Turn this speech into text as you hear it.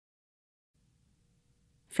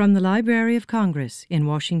From the Library of Congress in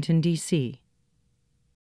Washington, D.C.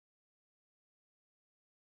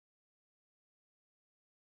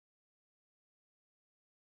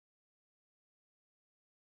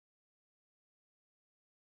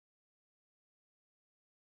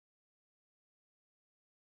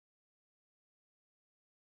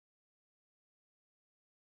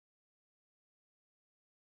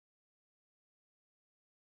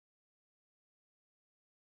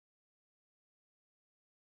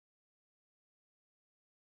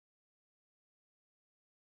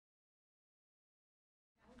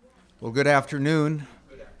 Well, good afternoon.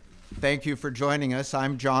 Thank you for joining us.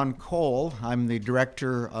 I'm John Cole. I'm the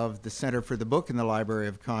director of the Center for the Book in the Library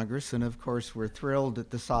of Congress, and of course we're thrilled at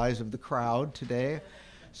the size of the crowd today.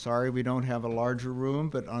 Sorry we don't have a larger room,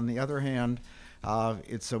 but on the other hand,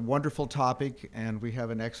 it's a wonderful topic and we have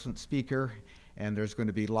an excellent speaker, and there's going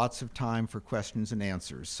to be lots of time for questions and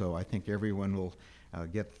answers. So I think everyone will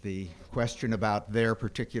get the question about their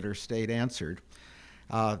particular state answered.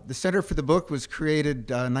 The Center for the Book was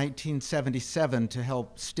created in 1977 to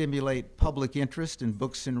help stimulate public interest in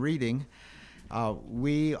books and reading.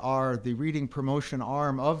 We are the reading promotion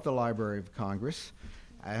arm of the Library of Congress.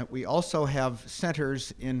 We also have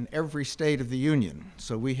centers in every state of the Union,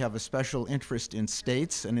 so we have a special interest in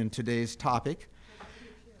states and in today's topic.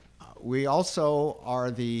 We also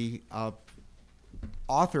are the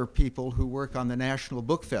author people who work on the National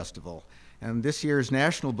Book Festival. And this year's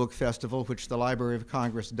National Book Festival, which the Library of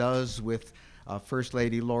Congress does with First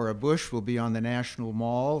Lady Laura Bush, will be on the National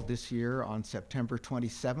Mall this year on September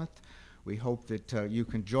 27th. We hope that you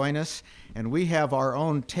can join us. And we have our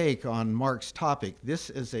own take on Mark's topic. This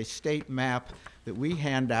is a state map that we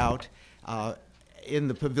hand out in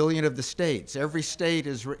the Pavilion of the States. Every state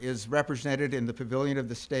is represented in the Pavilion of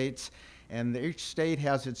the States, and each state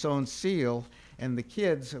has its own seal. And the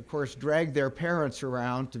kids, of course, drag their parents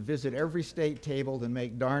around to visit every state table and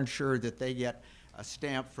make darn sure that they get a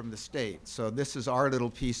stamp from the state. So this is our little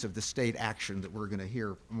piece of the state action that we're going to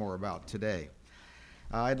hear more about today.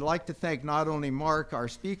 I'd like to thank not only Mark, our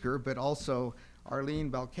speaker, but also Arlene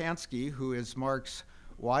Balkansky, who is Mark's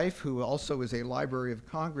wife, who also is a Library of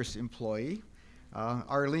Congress employee.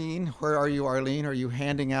 Arlene, where are you, Arlene? Are you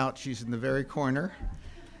handing out? She's in the very corner.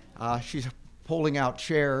 She's pulling out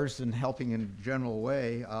chairs and helping in a general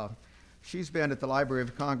way. She's been at the Library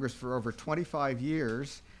of Congress for over 25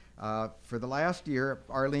 years. For the last year,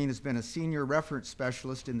 Arlene has been a senior reference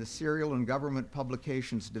specialist in the Serial and Government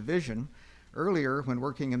Publications Division. Earlier, when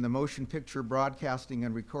working in the Motion Picture Broadcasting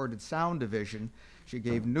and Recorded Sound Division, she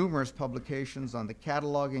gave numerous publications on the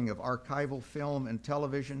cataloging of archival film and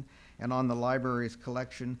television and on the library's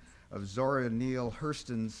collection of Zora Neale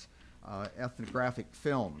Hurston's ethnographic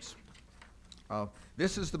films.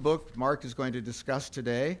 This is the book Mark is going to discuss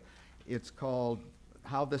today. It's called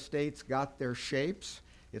How the States Got Their Shapes.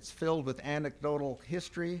 It's filled with anecdotal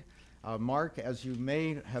history. Mark, as you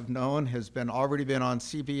may have known, has already been on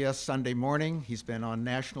CBS Sunday Morning. He's been on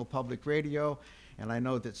National Public Radio, and I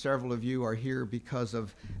know that several of you are here because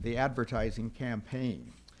of the advertising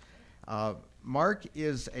campaign. Mark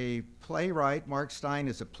is a playwright. Mark Stein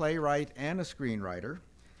is a playwright and a screenwriter.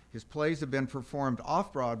 His plays have been performed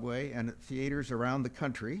off-Broadway and at theaters around the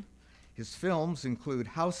country. His films include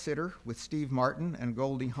Housesitter with Steve Martin and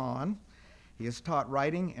Goldie Hawn. He has taught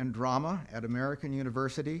writing and drama at American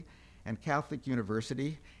University and Catholic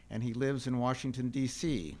University, and he lives in Washington,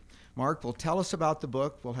 D.C. Mark will tell us about the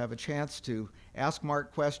book. We'll have a chance to ask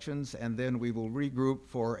Mark questions, and then we will regroup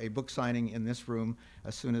for a book signing in this room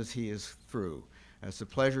as soon as he is through. It's a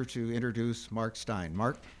pleasure to introduce Mark Stein.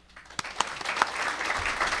 Mark?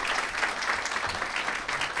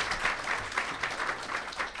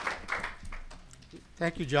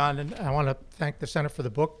 Thank you, John, and I want to thank the Center for the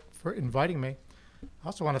Book for inviting me. I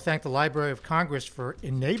also want to thank the Library of Congress for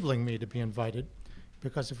enabling me to be invited,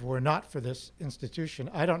 because if it were not for this institution,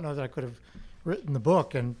 I don't know that I could have written the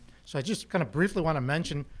book. And so I just kind of briefly want to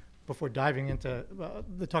mention, before diving into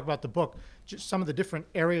the talk about the book, just some of the different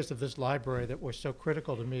areas of this library that were so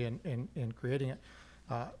critical to me in creating it.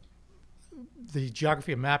 The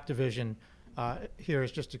Geography and Map Division here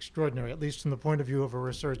is just extraordinary, at least from the point of view of a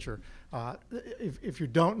researcher. If you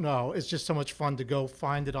don't know, it's just so much fun to go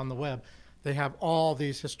find it on the web. They have all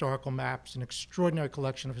these historical maps, an extraordinary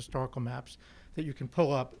collection of historical maps that you can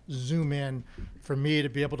pull up, zoom in, for me to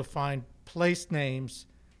be able to find place names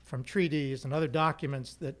from treaties and other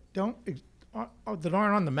documents that aren't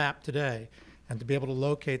on the map today, and to be able to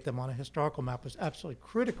locate them on a historical map was absolutely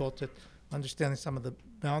critical to understanding some of the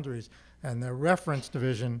boundaries. And their reference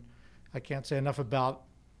division, I can't say enough about.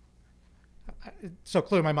 It's so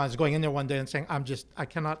clear in my mind is going in there one day and saying, I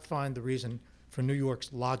cannot find the reason for New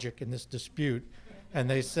York's logic in this dispute. And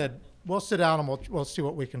they said, we'll sit down and we'll see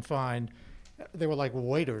what we can find. They were like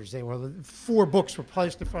waiters. 4 books were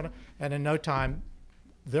placed in front of, and in no time,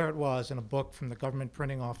 there it was in a book from the government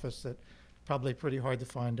printing office that probably pretty hard to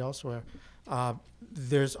find elsewhere.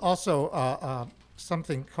 There's also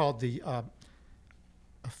something called the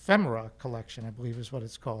ephemera collection, I believe is what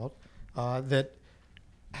it's called, that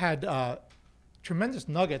had tremendous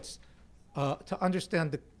nuggets to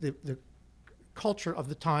understand the culture of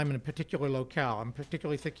the time in a particular locale. I'm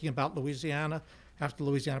particularly thinking about Louisiana, after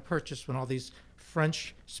Louisiana Purchase, when all these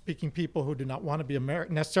French-speaking people who do not want to be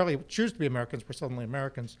necessarily choose to be Americans were suddenly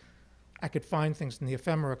Americans. I could find things in the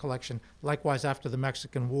ephemera collection. Likewise, after the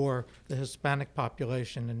Mexican War, the Hispanic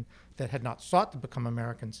population that had not sought to become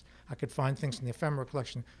Americans, I could find things in the ephemera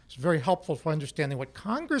collection. It's very helpful for understanding what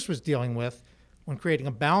Congress was dealing with when creating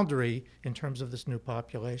a boundary in terms of this new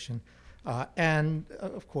population. And,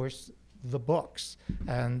 of course, the books,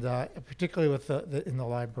 and particularly with in the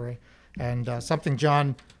library. And something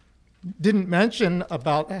John didn't mention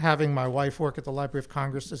about having my wife work at the Library of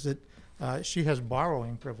Congress is that she has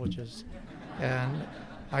borrowing privileges. And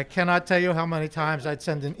I cannot tell you how many times I'd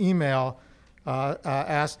send an email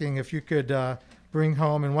asking if you could bring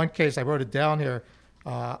home, in one case I wrote it down here,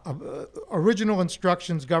 original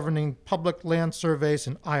instructions governing public land surveys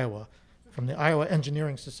in Iowa from the Iowa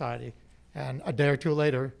Engineering Society. And a day or two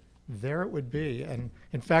later, there it would be. And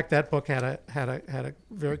in fact, that book had a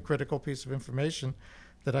very critical piece of information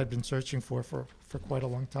that I'd been searching for quite a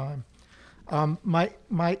long time.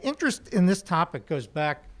 My interest in this topic goes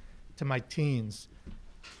back to my teens.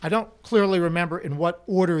 I don't clearly remember in what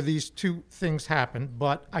order these two things happened,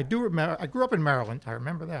 but I do remember, I grew up in Maryland, I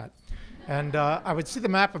remember that. And I would see the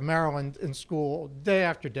map of Maryland in school day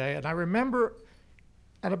after day, and I remember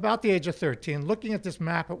at about the age of 13 looking at this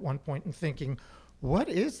map at one point and thinking, what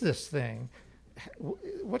is this thing?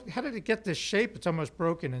 How did it get this shape? It's almost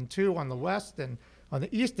broken in two on the west, and on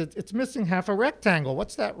the east it's missing half a rectangle.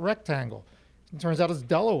 What's that rectangle? It turns out it's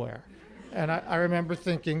Delaware. And I remember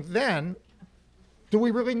thinking then, do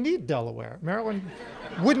we really need Delaware? Maryland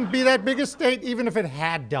wouldn't be that big a state even if it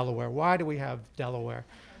had Delaware. Why do we have Delaware?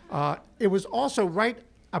 It was also right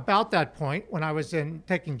about that point when I was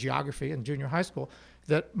taking geography in junior high school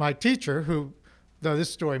that my teacher, who, though this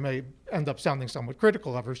story may end up sounding somewhat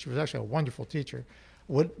critical of her, she was actually a wonderful teacher,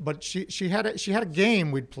 but she had a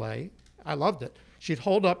game we'd play. I loved it. She'd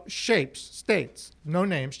hold up shapes, states, no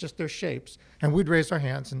names, just their shapes, and we'd raise our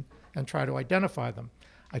hands and try to identify them.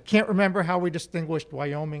 I can't remember how we distinguished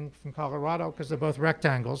Wyoming from Colorado because they're both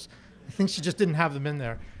rectangles. I think she just didn't have them in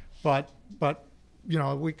there. But you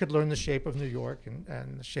know, we could learn the shape of New York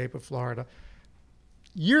and the shape of Florida.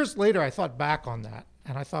 Years later, I thought back on that,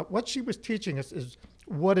 and I thought what she was teaching us is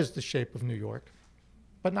what is the shape of New York,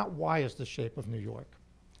 but not why is the shape of New York.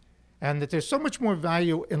 And that there's so much more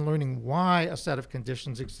value in learning why a set of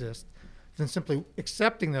conditions exist than simply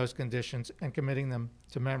accepting those conditions and committing them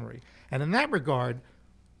to memory. And in that regard,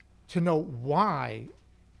 to know why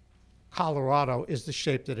Colorado is the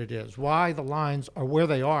shape that it is, why the lines are where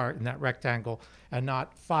they are in that rectangle and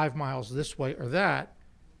not 5 miles this way or that,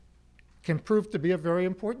 can prove to be a very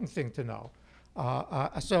important thing to know.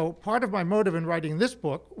 So part of my motive in writing this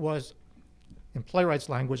book was, in playwright's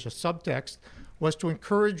language, a subtext, was to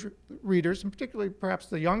encourage readers, and particularly perhaps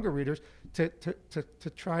the younger readers, to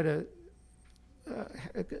try to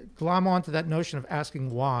glom onto that notion of asking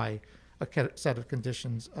why a set of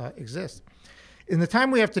conditions exists. In the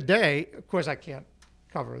time we have today, of course, I can't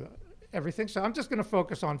cover everything, so I'm just going to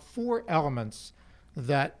focus on 4 elements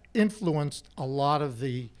that influenced a lot of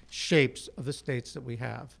the shapes of the states that we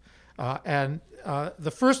have.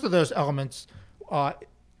 The first of those elements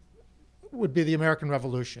would be the American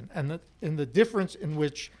Revolution, and the difference in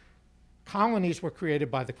which colonies were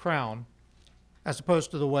created by the Crown as opposed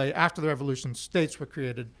to the way, after the Revolution, states were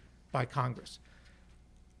created by Congress.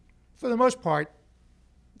 For the most part,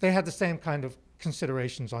 they had the same kind of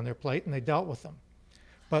considerations on their plate, and they dealt with them.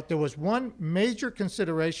 But there was one major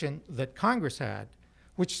consideration that Congress had,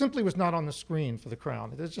 which simply was not on the screen for the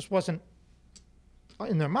Crown. It just wasn't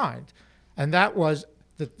in their mind. And that was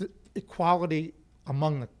the equality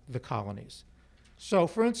among the colonies. So,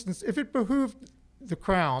 for instance, if it behooved the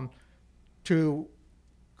Crown to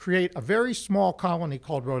create a very small colony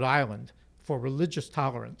called Rhode Island for religious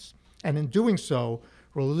tolerance, and in doing so,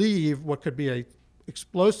 relieve what could be an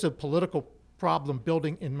explosive political problem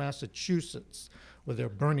building in Massachusetts, where they're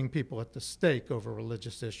burning people at the stake over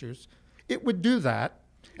religious issues, it would do that,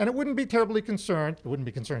 and it wouldn't be terribly concerned, it wouldn't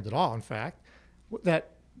be concerned at all, in fact,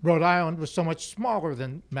 that Rhode Island was so much smaller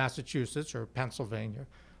than Massachusetts or Pennsylvania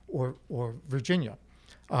or Virginia.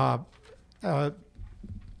 so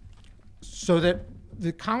that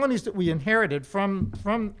the colonies that we inherited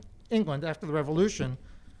from England after the Revolution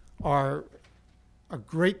are a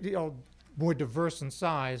great deal more diverse in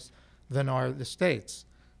size than are the states.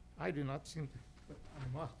 I do not seem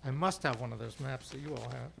to, I must have one of those maps that you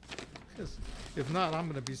all have. 'Cause if not, I'm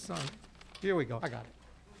going to be sunk. Here we go. I got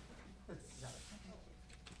it.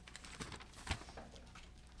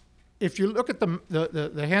 If you look at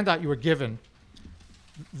the handout you were given,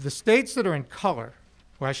 the states that are in color,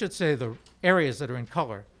 or I should say the areas that are in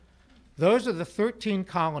color, those are the 13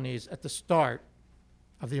 colonies at the start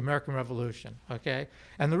of the American Revolution, okay?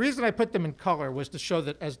 And the reason I put them in color was to show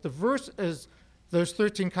that as diverse as those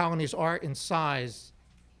 13 colonies are in size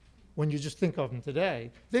when you just think of them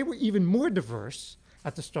today, they were even more diverse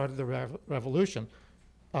at the start of the Revolution.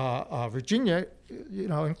 Virginia,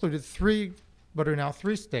 included what are now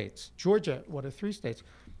 3 states. Georgia, what are 3 states?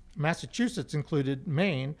 Massachusetts included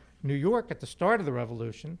Maine. New York at the start of the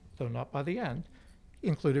Revolution, though not by the end,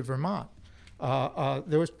 included Vermont.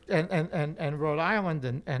 There was and Rhode Island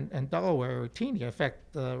and Delaware were teeny. In fact,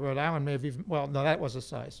 Rhode Island may have even, well, no, that was a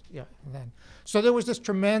size, yeah. Then. So there was this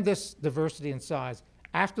tremendous diversity in size.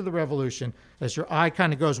 After the Revolution, as your eye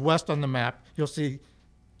kind of goes west on the map, you'll see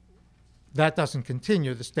that doesn't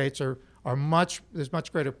continue. The states are there's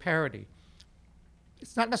much greater parity.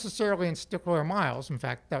 It's not necessarily in square miles. In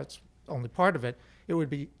fact, that's only part of it. It would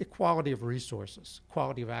be equality of resources,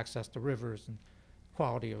 quality of access to rivers, and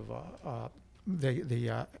quality of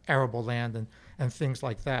the arable land and things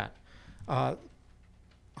like that. A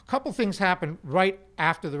couple things happened right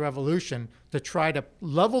after the Revolution to try to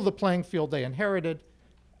level the playing field they inherited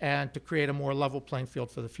and to create a more level playing field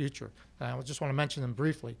for the future. I just want to mention them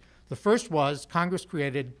briefly. The first was Congress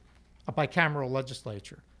created a bicameral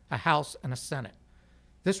legislature, a House and a Senate.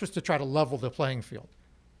 This was to try to level the playing field.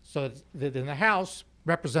 So that in the House,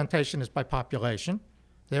 representation is by population.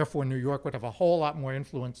 Therefore, New York would have a whole lot more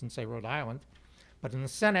influence than, say, Rhode Island. But in the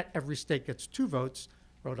Senate, every state gets 2 votes.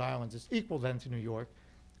 Rhode Island is equal then to New York.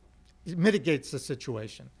 It mitigates the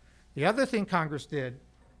situation. The other thing Congress did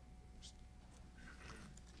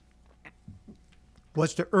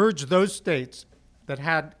was to urge those states that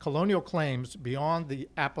had colonial claims beyond the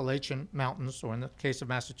Appalachian Mountains, or in the case of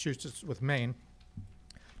Massachusetts with Maine,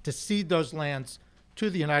 to cede those lands to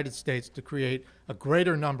the United States to create a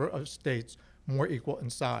greater number of states more equal in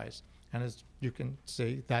size. And as you can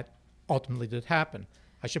see, that ultimately did happen.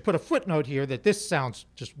 I should put a footnote here that this sounds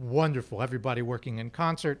just wonderful, everybody working in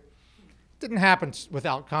concert. It didn't happen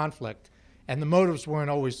without conflict, and the motives weren't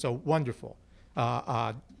always so wonderful.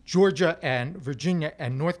 Georgia and Virginia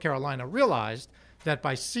and North Carolina realized that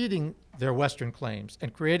by ceding their Western claims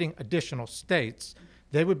and creating additional states,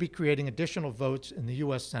 they would be creating additional votes in the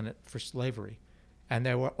U.S. Senate for slavery. And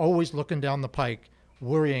they were always looking down the pike,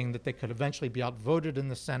 worrying that they could eventually be outvoted in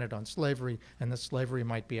the Senate on slavery and that slavery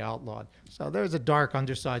might be outlawed. So there's a dark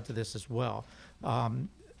underside to this as well.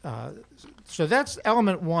 So that's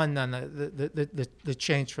element one, then, the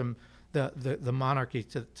change from the monarchy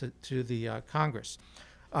to the Congress.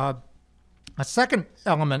 A second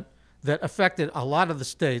element that affected a lot of the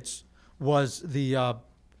states was the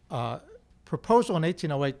proposal in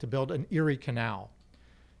 1808 to build an Erie Canal.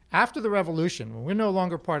 After the Revolution, when we're no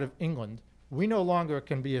longer part of England, we no longer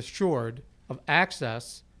can be assured of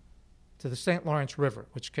access to the St. Lawrence River,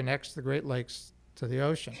 which connects the Great Lakes to the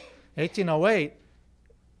ocean. 1808,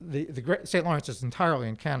 the St. Lawrence is entirely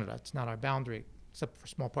in Canada. It's not our boundary, except for a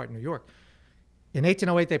small part in New York. In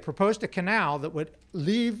 1808, they proposed a canal that would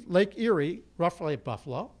leave Lake Erie, roughly at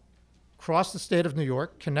Buffalo, cross the state of New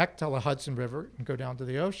York, connect to the Hudson River, and go down to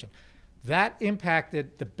the ocean. That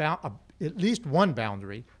impacted at least one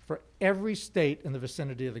boundary for every state in the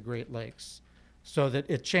vicinity of the Great Lakes, so that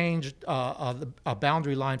it changed a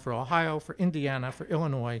boundary line for Ohio, for Indiana, for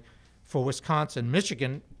Illinois, for Wisconsin.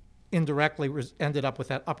 Michigan indirectly ended up with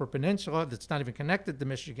that upper peninsula that's not even connected to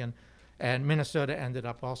Michigan, and Minnesota ended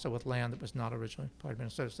up also with land that was not originally part of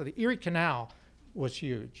Minnesota. So the Erie Canal was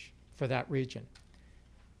huge for that region.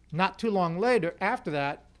 Not too long later, after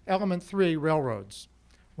that, element 3, railroads.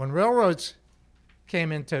 When railroads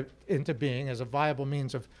came into being as a viable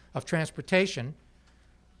means of transportation,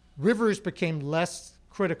 rivers became less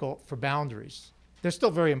critical for boundaries. They're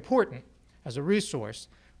still very important as a resource,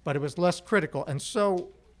 but it was less critical. And so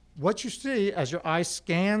what you see as your eye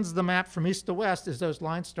scans the map from east to west is those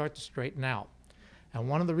lines start to straighten out. And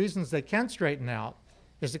one of the reasons they can straighten out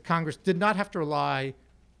is that Congress did not have to rely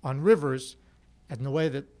on rivers in the way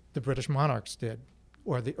that the British monarchs did,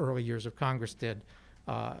 or the early years of Congress did,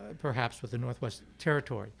 perhaps with the Northwest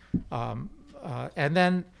Territory. And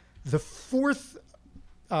then the fourth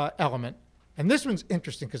element and this one's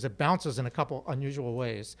interesting because it bounces in a couple unusual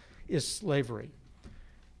ways, is slavery.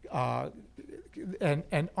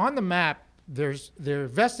 And on the map, there are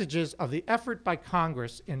vestiges of the effort by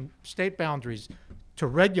Congress in state boundaries to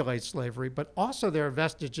regulate slavery, but also there are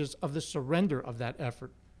vestiges of the surrender of that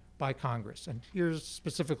effort by Congress. And here's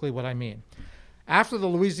specifically what I mean. After the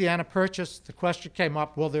Louisiana Purchase, the question came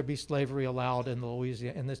up, will there be slavery allowed in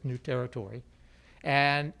this new territory?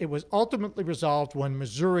 And it was ultimately resolved when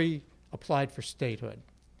Missouri applied for statehood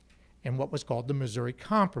in what was called the Missouri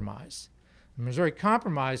Compromise. The Missouri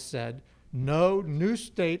Compromise said no new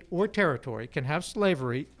state or territory can have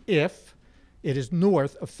slavery if it is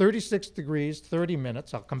north of 36 degrees 30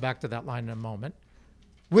 minutes, I'll come back to that line in a moment,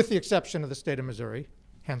 with the exception of the state of Missouri,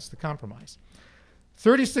 hence the compromise.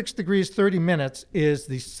 36 degrees 30 minutes is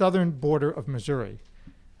the southern border of Missouri.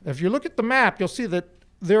 If you look at the map, you'll see that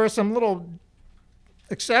there are some little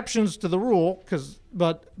exceptions to the rule,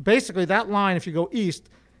 but basically that line, if you go east,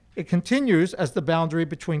 it continues as the boundary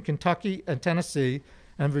between Kentucky and Tennessee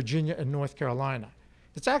and Virginia and North Carolina.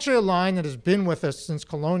 It's actually a line that has been with us since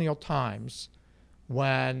colonial times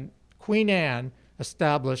when Queen Anne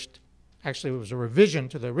established, actually it was a revision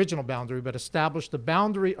to the original boundary, but established the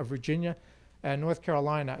boundary of Virginia and North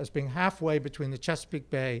Carolina as being halfway between the Chesapeake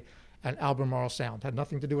Bay and Albemarle Sound. Had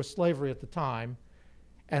nothing to do with slavery at the time.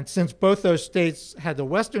 And since both those states had the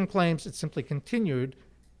western claims, it simply continued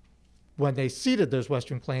when they ceded those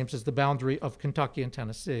western claims as the boundary of Kentucky and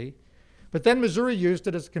Tennessee. But then Missouri used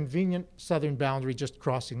it as a convenient southern boundary just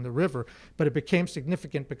crossing the river, but it became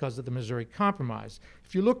significant because of the Missouri Compromise.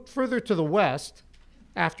 If you look further to the west,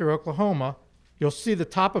 after Oklahoma, you'll see the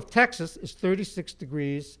top of Texas is 36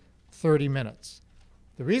 degrees 30 minutes.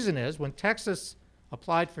 The reason is when Texas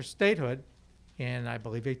applied for statehood in, I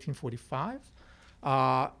believe, 1845,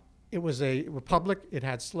 it was a republic, it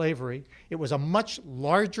had slavery. It was a much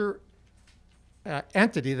larger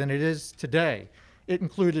entity than it is today. It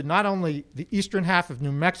included not only the eastern half of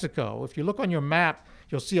New Mexico. If you look on your map,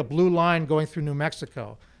 you'll see a blue line going through New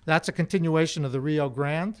Mexico. That's a continuation of the Rio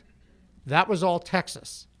Grande. That was all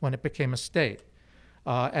Texas when it became a state.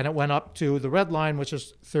 And it went up to the red line, which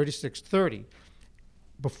is 3630.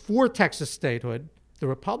 Before Texas statehood, the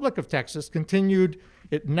Republic of Texas continued,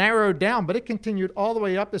 it narrowed down, but it continued all the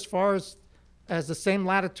way up as far as the same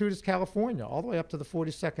latitude as California, all the way up to the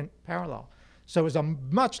 42nd parallel. So it was a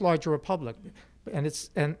much larger republic,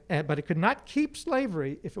 but it could not keep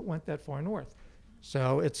slavery if it went that far north.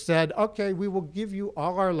 So it said, okay, we will give you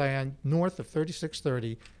all our land north of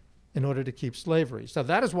 3630 in order to keep slavery. So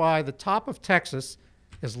that is why the top of Texas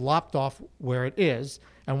is lopped off where it is,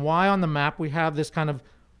 and why on the map we have this kind of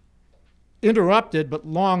interrupted but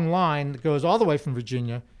long line that goes all the way from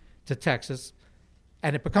Virginia to Texas,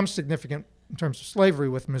 and it becomes significant in terms of slavery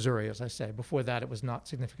with Missouri, as I say. Before that, it was not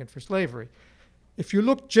significant for slavery. If you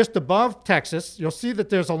look just above Texas, you'll see that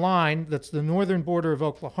there's a line that's the northern border of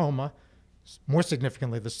Oklahoma, more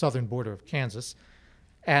significantly, the southern border of Kansas.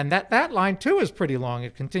 And that line, too, is pretty long.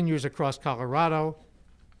 It continues across Colorado,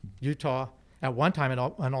 Utah. At one time,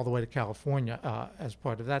 it went all the way to California as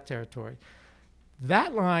part of that territory.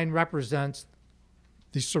 That line represents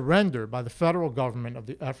the surrender by the federal government of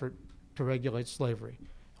the effort to regulate slavery.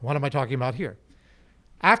 What am I talking about here?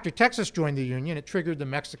 After Texas joined the Union, it triggered the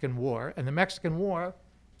Mexican War, and the Mexican War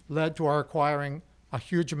led to our acquiring a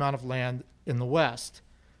huge amount of land in the West.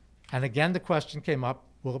 And again, the question came up,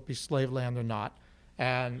 will it be slave land or not?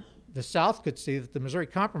 And the South could see that the Missouri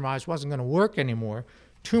Compromise wasn't going to work anymore.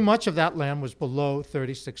 Too much of that land was below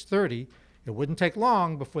 3630. It wouldn't take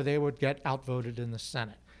long before they would get outvoted in the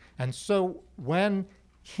Senate. And so when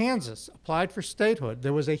Kansas applied for statehood,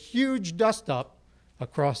 there was a huge dust-up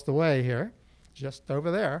across the way here, just over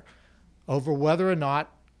there, over whether or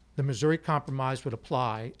not the Missouri Compromise would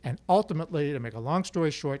apply. And ultimately, to make a long story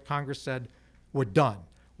short, Congress said, we're done.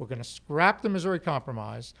 We're going to scrap the Missouri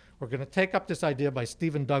Compromise. We're going to take up this idea by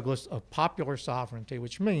Stephen Douglas of popular sovereignty,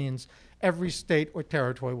 which means every state or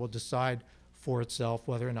territory will decide for itself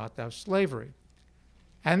whether or not to have slavery.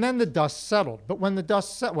 And then the dust settled. But when the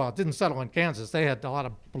dust settled, well, it didn't settle in Kansas. They had a lot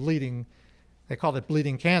of bleeding, they called it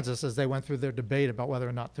bleeding Kansas, as they went through their debate about whether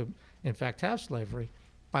or not to, in fact, have slavery.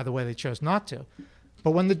 By the way, they chose not to.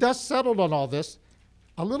 But when the dust settled on all this,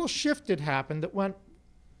 a little shift had happened that went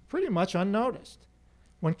pretty much unnoticed.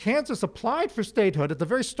 When Kansas applied for statehood at the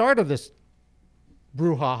very start of this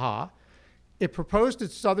brouhaha, it proposed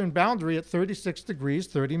its southern boundary at 36 degrees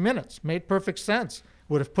 30 minutes. Made perfect sense.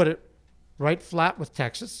 Would have put it right flat with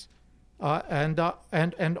Texas and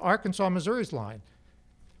Arkansas, Missouri's line.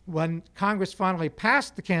 When Congress finally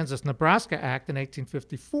passed the Kansas-Nebraska Act in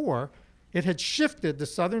 1854, it had shifted the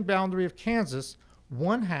southern boundary of Kansas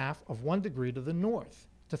 1/2 of 1 degree to the north,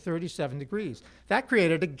 to 37 degrees. That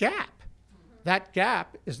created a gap. That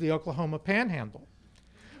gap is the Oklahoma Panhandle.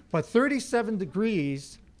 But 37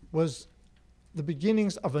 degrees was the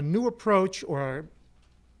beginnings of a new approach, or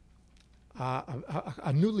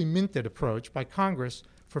a newly minted approach by Congress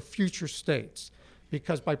for future states.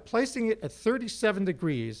 Because by placing it at 37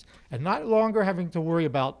 degrees and not longer having to worry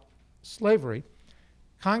about slavery,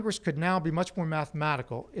 Congress could now be much more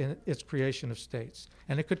mathematical in its creation of states.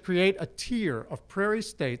 And it could create a tier of prairie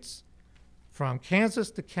states from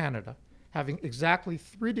Kansas to Canada, having exactly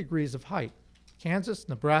 3 degrees of height: Kansas,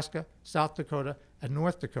 Nebraska, South Dakota, and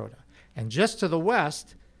North Dakota. And just to the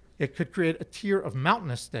west, it could create a tier of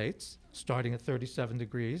mountainous states, starting at 37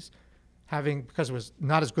 degrees, having, because it was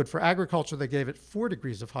not as good for agriculture, they gave it 4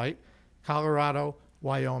 degrees of height: Colorado,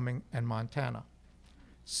 Wyoming, and Montana.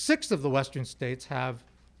 6 of the western states have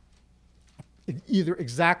either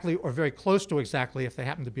exactly or very close to exactly, if they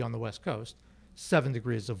happen to be on the west coast, 7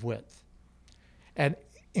 degrees of width. And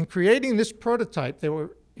in creating this prototype, they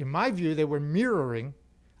were, in my view, they were mirroring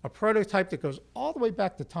a prototype that goes all the way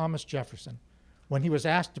back to Thomas Jefferson, when he was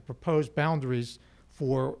asked to propose boundaries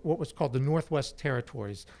for what was called the Northwest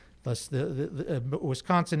Territories, thus the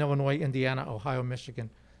Wisconsin, Illinois, Indiana, Ohio, Michigan,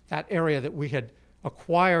 that area that we had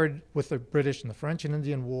acquired with the British and the French and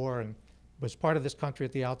Indian War and was part of this country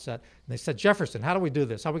at the outset. And they said, Jefferson, how do we do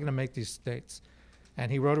this? How are we going to make these states?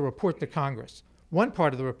 And he wrote a report to Congress. One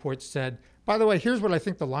part of the report said, by the way, here's what I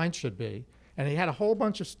think the line should be. And he had a whole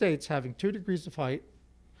bunch of states having 2 degrees of height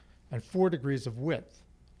and 4 degrees of width.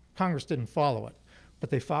 Congress didn't follow it, but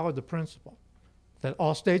they followed the principle that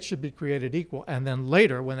all states should be created equal. And then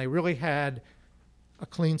later, when they really had a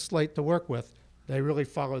clean slate to work with, they really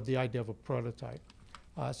followed the idea of a prototype.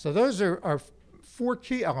 So those are 4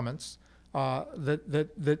 key elements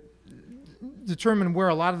that determine where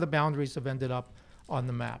a lot of the boundaries have ended up on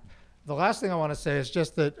the map. The last thing I want to say is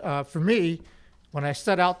just that for me, when I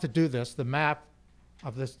set out to do this, the map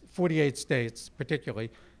of the 48 states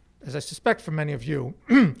particularly, as I suspect for many of you,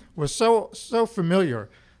 was so familiar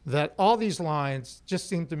that all these lines just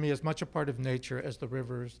seemed to me as much a part of nature as the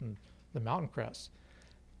rivers and the mountain crests.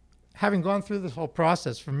 Having gone through this whole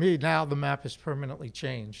process, for me now the map has permanently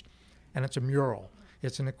changed, and it's a mural.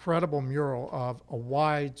 It's an incredible mural of a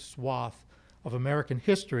wide swath of American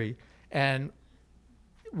history, and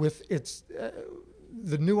with its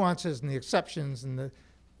the nuances and the exceptions and the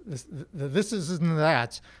thises and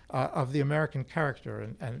that's of the American character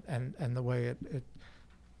and the way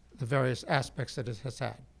the various aspects that it has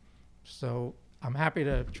had. So I'm happy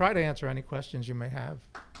to try to answer any questions you may have.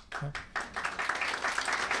 Yeah.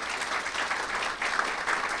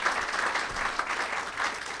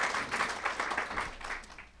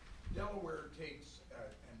 Delaware takes an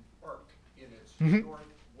arc in its Mm-hmm.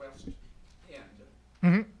 northwest end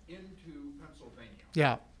Mm-hmm. into Pennsylvania.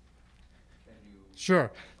 Yeah. Can you?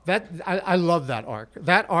 Sure. I love that arc.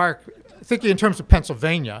 That arc, thinking in terms of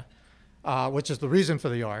Pennsylvania, which is the reason for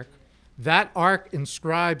the arc, that arc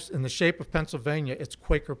inscribes in the shape of Pennsylvania its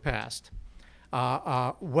Quaker past.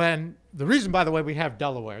 When the reason, by the way, we have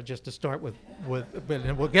Delaware, just to start with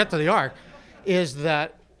and we'll get to the arc, is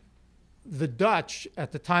that the Dutch,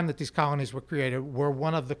 at the time that these colonies were created, were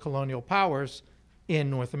one of the colonial powers in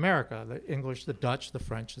North America: the English, the Dutch, the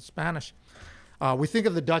French, the Spanish. We think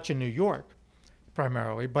of the Dutch in New York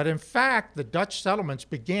primarily, but in fact, the Dutch settlements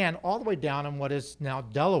began all the way down in what is now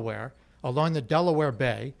Delaware, along the Delaware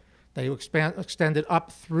Bay. They extended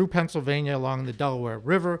up through Pennsylvania along the Delaware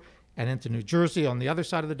River and into New Jersey on the other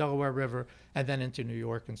side of the Delaware River, and then into New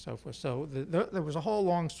York and so forth. So there was a whole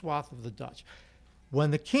long swath of the Dutch.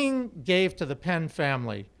 When the king gave to the Penn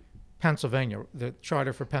family Pennsylvania, the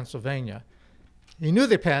charter for Pennsylvania, he knew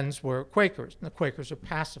the Penns were Quakers, and the Quakers are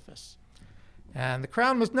pacifists. And the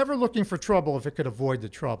crown was never looking for trouble if it could avoid the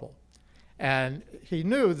trouble. And he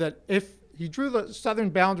knew that if he drew the southern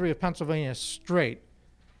boundary of Pennsylvania straight,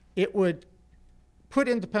 it would put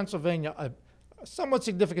into Pennsylvania a somewhat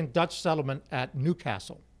significant Dutch settlement at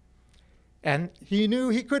Newcastle. And he knew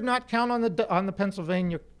he could not count on the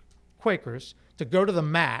Pennsylvania Quakers to go to the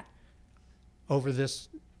mat over this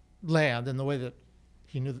land in the way that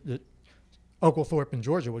he knew that Oglethorpe in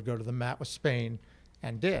Georgia would go to the mat with Spain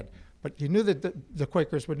and did. But he knew that the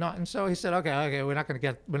Quakers would not. And so he said, okay, we're not going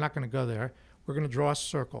to go there. We're going to draw a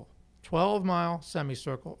circle, 12-mile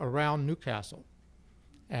semicircle around Newcastle.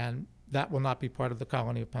 And that will not be part of the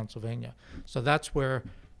colony of Pennsylvania. So that's where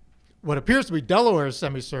what appears to be Delaware's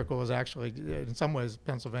semicircle is actually, in some ways,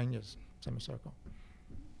 Pennsylvania's semicircle.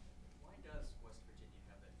 Why does West Virginia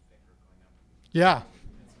have that finger going up? Yeah,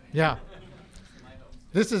 yeah.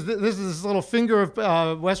 This is this little finger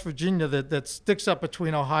of West Virginia that sticks up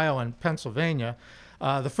between Ohio and Pennsylvania.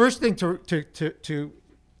 The first thing to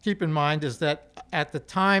keep in mind is that at the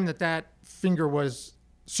time that finger was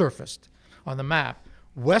surfaced on the map,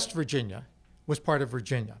 West Virginia was part of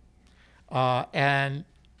Virginia. And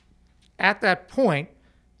at that point,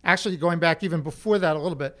 actually going back even before that a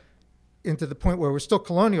little bit, into the point where we're still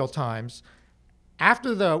colonial times,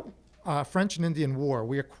 after the French and Indian War,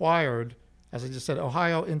 we acquired, as I just said,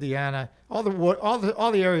 Ohio, Indiana, all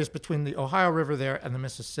the areas between the Ohio River there and the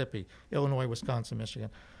Mississippi, Illinois, Wisconsin, Michigan,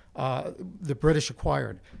 the British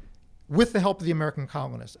acquired with the help of the American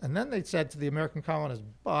colonists. And then they said to the American colonists,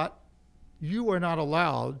 but you are not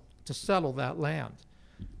allowed to settle that land,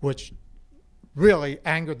 which really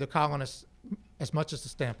angered the colonists as much as the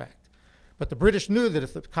Stamp Act. But the British knew that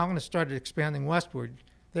if the colonists started expanding westward,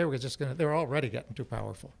 they were already getting too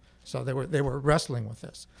powerful. So they were wrestling with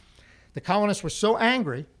this. The colonists were so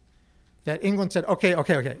angry that England said, okay,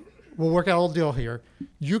 we'll work out a little deal here.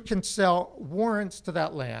 You can sell warrants to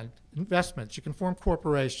that land, investments, you can form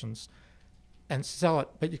corporations and sell it,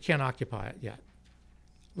 but you can't occupy it yet.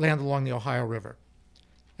 Land along the Ohio River.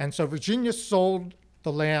 And so Virginia sold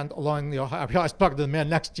the land along the Ohio, I was talking to the man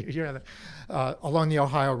next to you, along the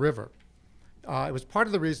Ohio River. It was part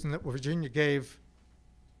of the reason that Virginia gave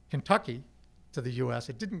Kentucky to the U.S.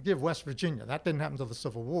 It didn't give West Virginia. That didn't happen until the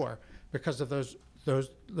Civil War because of those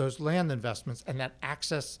land investments and that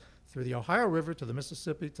access through the Ohio River to the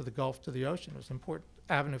Mississippi, to the Gulf, to the ocean. It was an important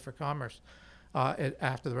avenue for commerce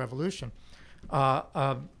after the Revolution.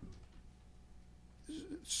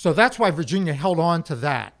 So that's why Virginia held on to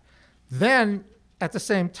that. Then, at the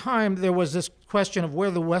same time, there was this question of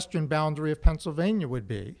where the western boundary of Pennsylvania would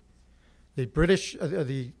be. The British,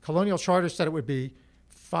 the colonial charter said it would be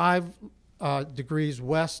 5 degrees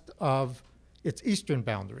west of its eastern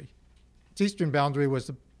boundary. Its eastern boundary was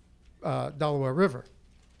the Delaware River.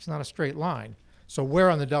 It's not a straight line. So where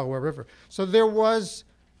on the Delaware River? So there was,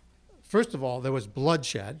 first of all, there was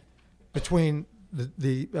bloodshed between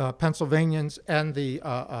the Pennsylvanians and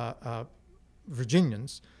the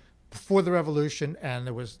Virginians before the Revolution, and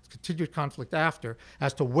there was continued conflict after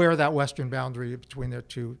as to where that western boundary between their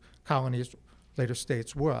two colonies, later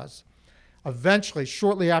states, was. Eventually,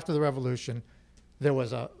 shortly after the Revolution, there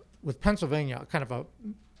was with Pennsylvania, kind of a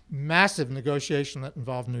massive negotiation that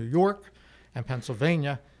involved New York and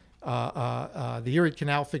Pennsylvania. The Erie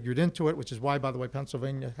Canal figured into it, which is why, by the way,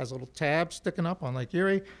 Pennsylvania has a little tab sticking up on Lake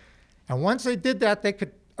Erie. And once they did that, they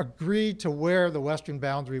could agree to where the western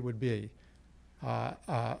boundary would be,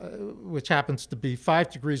 which happens to be 5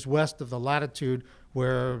 degrees west of the latitude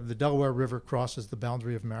where the Delaware River crosses the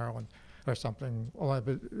boundary of Maryland or something,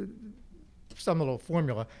 some little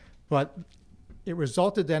formula. But it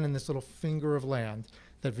resulted then in this little finger of land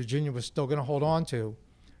that Virginia was still going to hold on to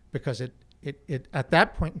because it at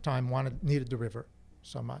that point in time needed the river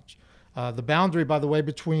so much. The boundary, by the way,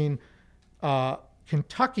 between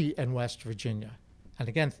Kentucky and West Virginia, and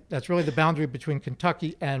again, that's really the boundary between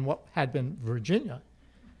Kentucky and what had been Virginia,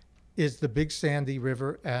 is the Big Sandy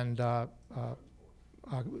River and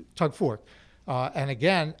Tug Fork. And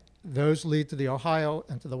again, those lead to the Ohio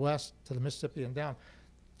and to the west, to the Mississippi and down.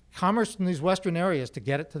 Commerce in these western areas to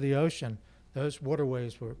get it to the ocean, those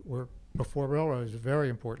waterways were before railroads, very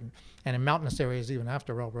important. And in mountainous areas, even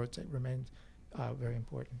after railroads, it remained very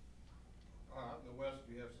important. In the west,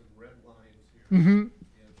 we have some red lines here in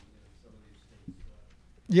some of these states.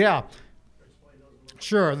 Yeah,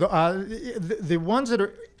 sure. The ones that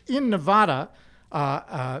are in Nevada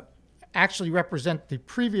actually represent the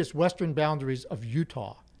previous western boundaries of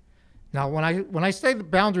Utah. Now, when I say the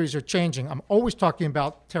boundaries are changing, I'm always talking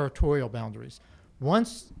about territorial boundaries.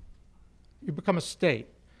 Once you become a state,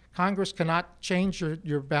 Congress cannot change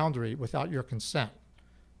your boundary without your consent.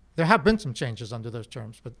 There have been some changes under those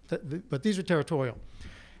terms, but these are territorial.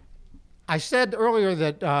 I said earlier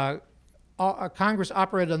that Congress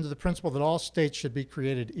operated under the principle that all states should be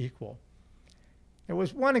created equal. There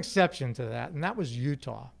was one exception to that, and that was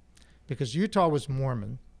Utah, because Utah was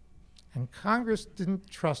Mormon, and Congress didn't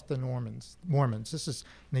trust the Mormons. This is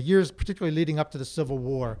in the years particularly leading up to the Civil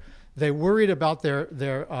War. They worried about their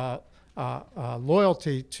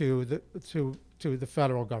loyalty to the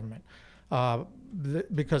federal government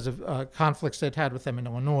because of conflicts they'd had with them in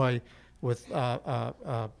Illinois, with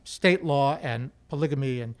state law and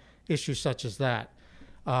polygamy and issues such as that.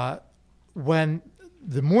 When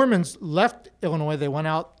the Mormons left Illinois, they went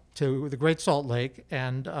out to the Great Salt Lake,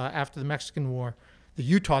 and after the Mexican War, the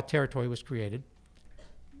Utah Territory was created,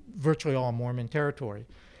 virtually all Mormon territory.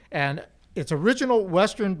 And its original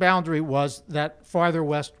western boundary was that farther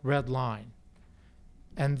west red line.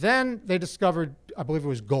 And then they discovered, I believe it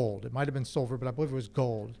was gold. It might have been silver, but I believe it was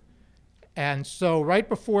gold. And so right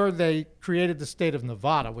before they created the state of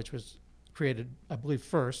Nevada, which was created, I believe,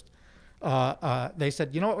 first, they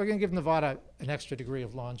said, you know what, we're going to give Nevada an extra degree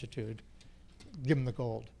of longitude. Give them the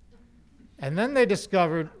gold. And then they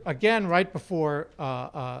discovered, again, right before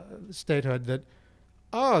statehood, that,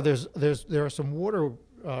 there are some water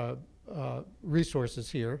resources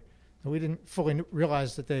here. And we didn't fully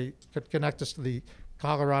realize that they could connect us to the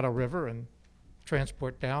Colorado River and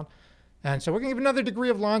transport down. And so we're going to give another degree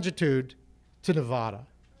of longitude to Nevada.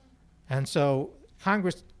 And so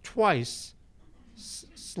Congress twice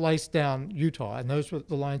sliced down Utah, and those were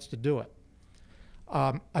the lines to do it.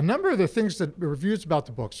 A number of the things that the reviews about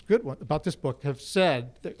the books, about this book, have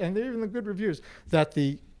said, and even the good reviews, that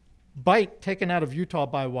the bite taken out of Utah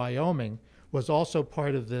by Wyoming was also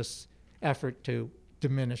part of this effort to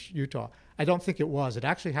diminish Utah. I don't think it was. It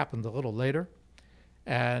actually happened a little later.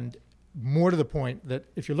 And more to the point that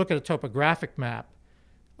if you look at a topographic map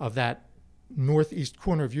of that northeast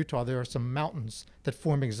corner of Utah, there are some mountains that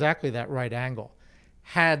form exactly that right angle.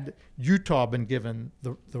 Had Utah been given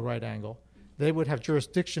the right angle, they would have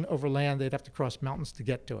jurisdiction over land. They'd have to cross mountains to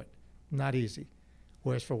get to it. Not easy.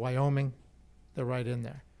 Whereas for Wyoming, they're right in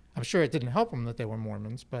there. I'm sure it didn't help them that they were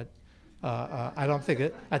Mormons, but I don't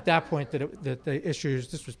think at that point that the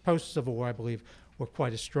issues, this was post-Civil War, I believe, were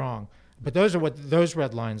quite as strong. But those are what those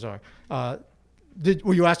red lines are.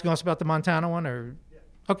 Were you asking us about the Montana one? Or? Yeah.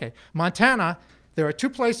 Okay. Montana, there are two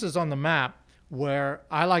places on the map where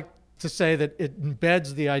I like to say that it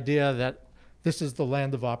embeds the idea that this is the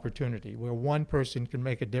land of opportunity, where one person can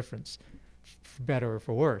make a difference, for better or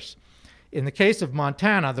for worse. In the case of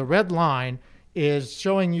Montana, the red line is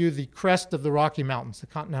showing you the crest of the Rocky Mountains, the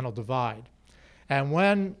Continental Divide. And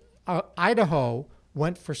when Idaho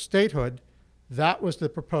went for statehood, that was the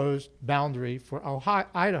proposed boundary for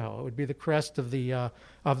Idaho. It would be the crest of the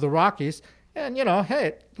Rockies. And, hey,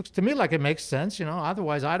 it looks to me like it makes sense.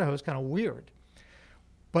 Otherwise Idaho is kind of weird.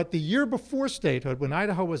 But the year before statehood, when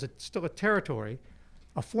Idaho was still a territory,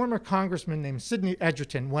 a former congressman named Sidney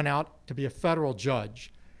Edgerton went out to be a federal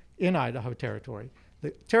judge in Idaho territory.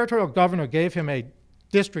 The territorial governor gave him a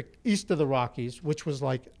district east of the Rockies, which was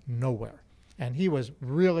like nowhere. And he was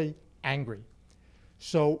really angry.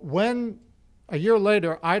 So when a year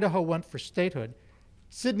later Idaho went for statehood,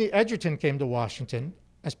 Sidney Edgerton came to Washington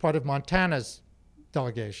as part of Montana's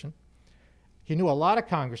delegation. He knew a lot of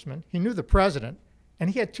congressmen. He knew the president. And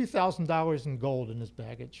he had $2,000 in gold in his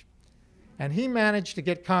baggage. And he managed to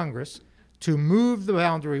get Congress to move the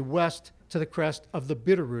boundary west to the crest of the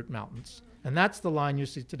Bitterroot Mountains. And that's the line you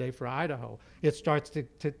see today for Idaho. It starts to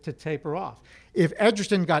taper off. If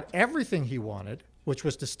Edgerton got everything he wanted, which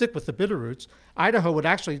was to stick with the Bitterroots, Idaho would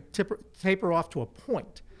actually taper off to a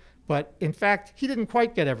point. But in fact, he didn't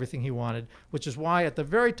quite get everything he wanted, which is why at the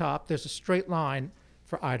very top there's a straight line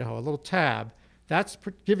for Idaho, a little tab. That's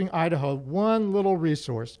giving Idaho one little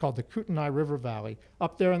resource called the Kootenai River Valley.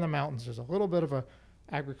 Up there in the mountains, there's a little bit of an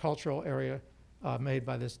agricultural area made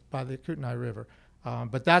by the Kootenai River.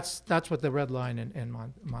 But that's what the red line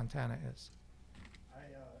in Montana is. I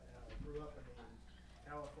grew up in the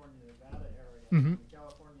California-Nevada area. Mm-hmm. The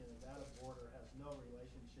California-Nevada border has no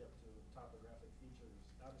relationship to topographic features.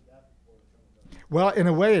 How did that border come about? Well, in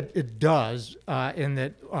a way, it does, in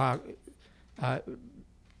that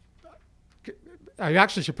I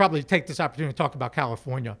actually should probably take this opportunity to talk about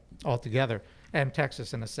California altogether and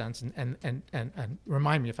Texas in a sense, and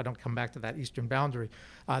remind me if I don't come back to that eastern boundary.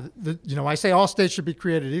 I say all states should be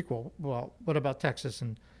created equal. Well, what about Texas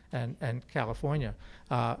and California?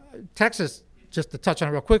 Texas, just to touch on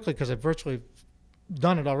it real quickly because I've virtually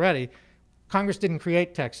done it already, Congress didn't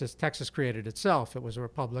create Texas. Texas created itself. It was a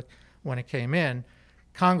republic when it came in.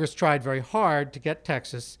 Congress tried very hard to get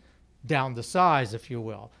Texas down to size, if you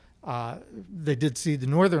will. They did cede the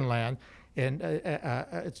northern land and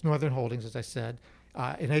its northern holdings, as I said.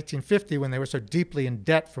 In 1850, when they were so deeply in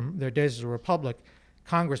debt from their days as a republic,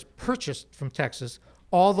 Congress purchased from Texas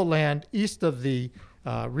all the land east of the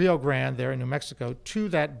Rio Grande there in New Mexico to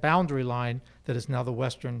that boundary line that is now the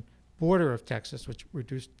western border of Texas, which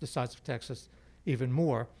reduced the size of Texas even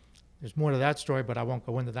more. There's more to that story, but I won't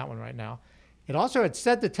go into that one right now. It also had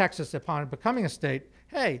said to Texas upon becoming a state,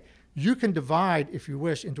 hey, you can divide, if you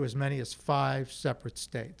wish, into as many as 5 separate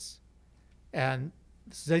states. And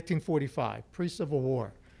this is 1845, pre-Civil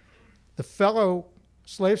War. The fellow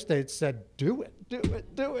slave states said, do it, do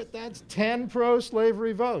it, do it. That's 10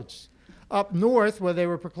 pro-slavery votes. Up north, where they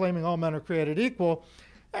were proclaiming all men are created equal,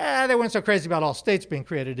 they weren't so crazy about all states being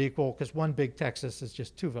created equal because one big Texas is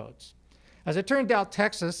just 2 votes. As it turned out,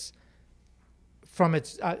 Texas from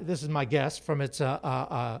its, this is my guess, from its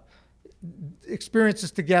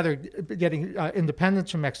experiences together, getting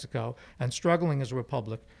independence from Mexico and struggling as a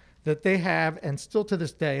republic, that they have, and still to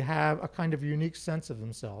this day, have a kind of unique sense of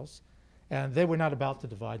themselves. And they were not about to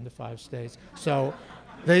divide into 5 states. So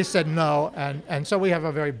they said no, and so we have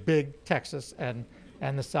a very big Texas, and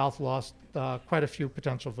the South lost quite a few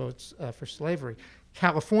potential votes for slavery.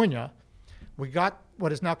 California, we got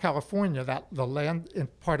what is now California, that the land in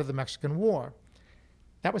part of the Mexican War.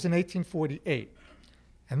 That was in 1848.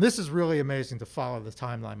 And this is really amazing to follow the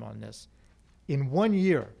timeline on this. In 1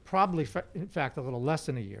 year, probably in fact a little less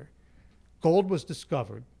than a year, gold was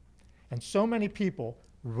discovered, and so many people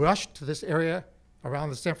rushed to this area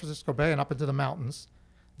around the San Francisco Bay and up into the mountains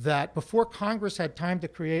that before Congress had time to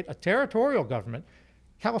create a territorial government,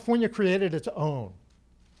 California created its own.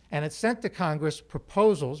 And it sent to Congress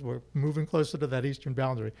proposals, we're moving closer to that eastern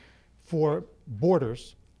boundary, for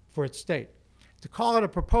borders for its state. To call it a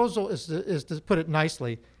proposal is to put it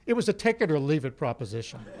nicely, it was a take it or leave it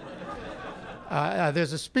proposition.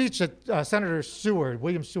 There's a speech that Senator Seward,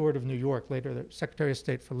 William Seward of New York, later the Secretary of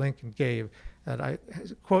State for Lincoln, gave, that I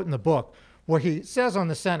quote in the book, where he says on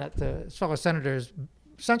the Senate, his fellow senators,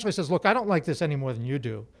 essentially says, look, I don't like this any more than you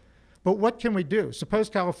do, but what can we do? Suppose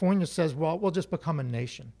California says, well, we'll just become a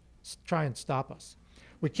nation. Try and stop us.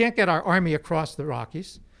 We can't get our army across the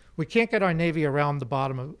Rockies. We can't get our navy around the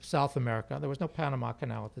bottom of South America. There was no Panama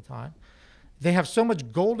Canal at the time. They have so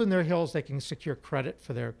much gold in their hills they can secure credit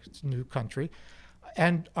for their new country.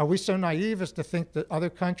 And are we so naive as to think that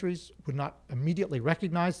other countries would not immediately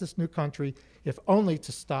recognize this new country, if only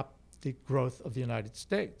to stop the growth of the United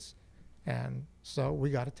States? And so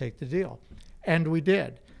we got to take the deal. And we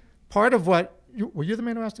did. Part of what, were you the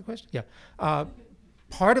man who asked the question? Yeah.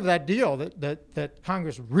 Part of that deal that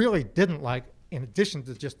Congress really didn't like, in addition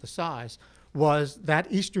to just the size, was that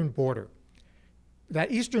eastern border. That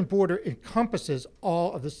eastern border encompasses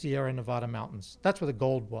all of the Sierra Nevada mountains. That's where the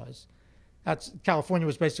gold was. California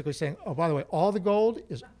was basically saying, oh, by the way, all the gold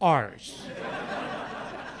is ours.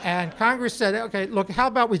 And Congress said, okay, look, how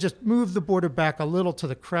about we just move the border back a little to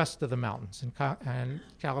the crest of the mountains? And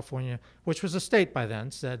California, which was a state by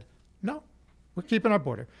then, said, no, we're keeping our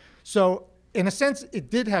border. So in a sense, it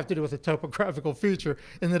did have to do with a topographical feature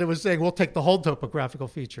in that it was saying, we'll take the whole topographical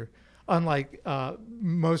feature. Unlike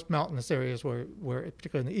most mountainous areas where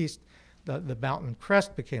particularly in the east, the mountain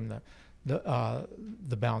crest became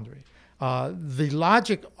the boundary. The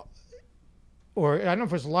logic, or I don't know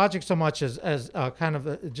if it's logic so much as kind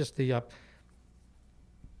of just the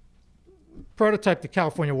prototype that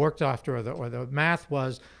California worked after, or the math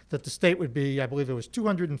was that the state would be, I believe it was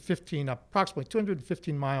approximately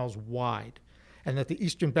 215 miles wide, and that the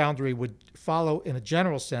eastern boundary would follow, in a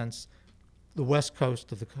general sense, the west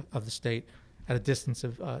coast of the state at a distance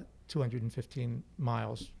of 215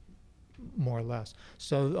 miles, more or less.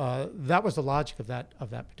 So that was the logic of that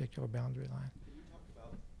particular boundary line. Can you talk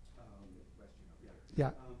about question up here? Yeah.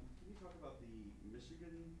 Can you talk about the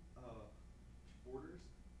Michigan borders?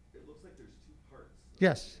 It looks like there's 2 parts.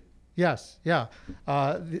 Yes. Yes, yeah.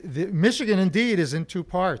 The Michigan, indeed, is in 2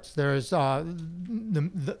 parts. There's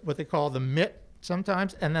what they call the Mitt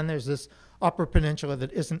sometimes, and then there's this upper peninsula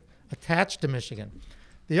that isn't attached to Michigan.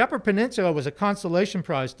 The upper peninsula was a consolation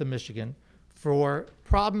prize to Michigan for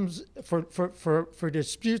problems, for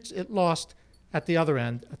disputes it lost at the other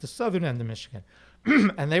end, at the southern end of Michigan.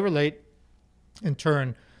 And they relate, in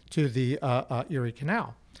turn, to the Erie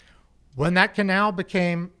Canal. When that canal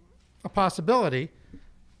became a possibility,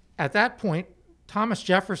 at that point, Thomas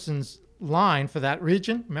Jefferson's line for that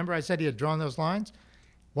region, remember I said he had drawn those lines?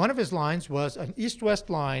 One of his lines was an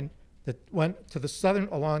east-west line that went to the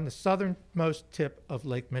along the southernmost tip of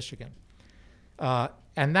Lake Michigan.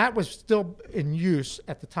 And that was still in use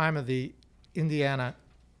at the time of the Indiana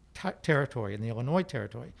territory and the Illinois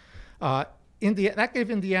territory. That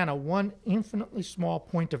gave Indiana one infinitely small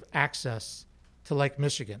point of access to Lake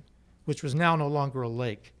Michigan, which was now no longer a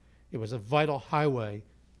lake. It was a vital highway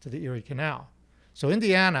to the Erie Canal. So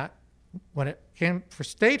Indiana, when it came for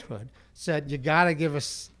statehood, said, you got to give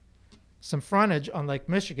us some frontage on Lake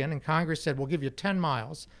Michigan, and Congress said, we'll give you 10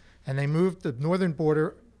 miles. And they moved the northern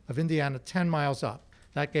border of Indiana 10 miles up.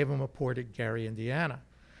 That gave them a port at Gary, Indiana.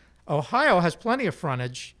 Ohio has plenty of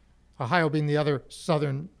frontage, Ohio being the other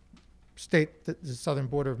southern state, the southern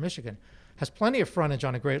border of Michigan, has plenty of frontage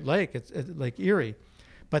on a great lake, it's Lake Erie.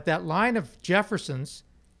 But that line of Jefferson's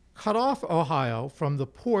cut off Ohio from the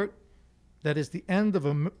port that is the end of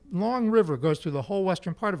a long river, goes through the whole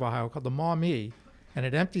western part of Ohio called the Maumee, and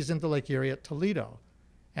it empties into Lake Erie at Toledo.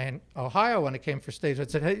 And Ohio, when it came for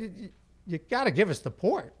statehood, said, hey, you got to give us the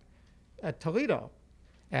port at Toledo.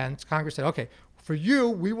 And Congress said, okay, for you,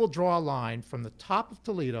 we will draw a line from the top of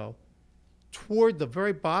Toledo toward the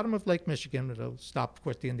very bottom of Lake Michigan. It'll stop, of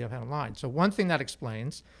course, the Indiana line. So one thing that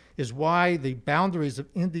explains is why the boundaries of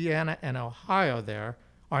Indiana and Ohio there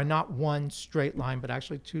are not one straight line, but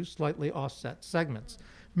actually two slightly offset segments.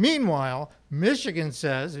 Meanwhile, Michigan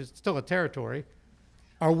says, it's still a territory,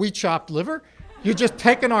 are we chopped liver? You're just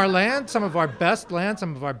taking our land, some of our best land,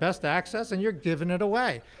 some of our best access, and you're giving it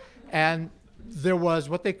away. And there was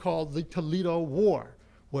what they called the Toledo War,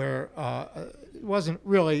 where it wasn't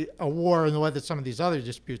really a war in the way that some of these other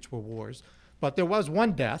disputes were wars, but there was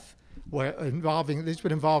one death where this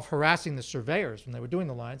would involve harassing the surveyors when they were doing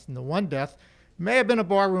the lines, and the one death may have been a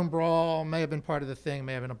barroom brawl, may have been part of the thing,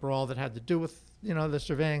 may have been a brawl that had to do with, the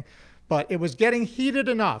surveying, but it was getting heated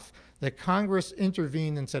enough that Congress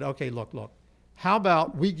intervened and said, okay, look, how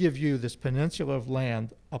about we give you this peninsula of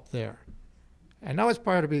land up there? And now it's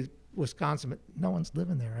part of Wisconsin, but no one's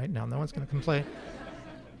living there right now. No one's going to complain.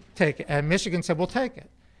 Take it. And Michigan said, we'll take it.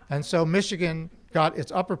 And so Michigan got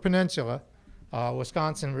its upper peninsula.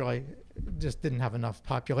 Wisconsin really just didn't have enough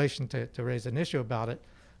population to raise an issue about it.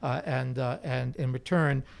 And in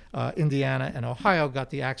return, Indiana and Ohio got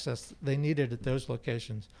the access they needed at those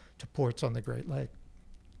locations to ports on the Great Lake.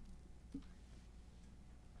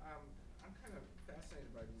 I'm kind of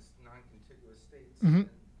fascinated by these non-contiguous states. Mm-hmm.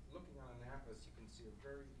 And looking on Annapolis, you can see a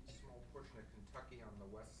very small portion of Kentucky on the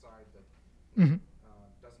west side that Mm-hmm.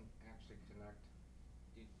 Doesn't actually connect.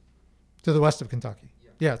 To the west of Kentucky. Yeah.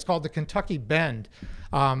 Yeah, it's called the Kentucky Bend.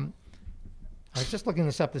 I was just looking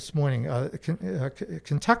this up this morning.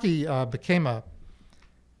 Kentucky became a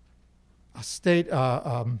state,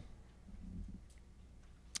 well,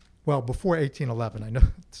 before 1811. I know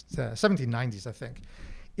it's 1790s, I think.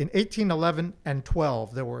 In 1811 and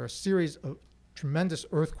 12, there were a series of tremendous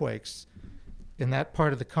earthquakes in that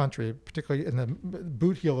part of the country, particularly in the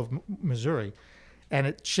boot heel of Missouri, and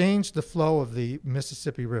it changed the flow of the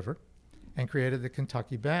Mississippi River and created the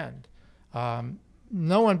Kentucky Bend.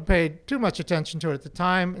 No one paid too much attention to it at the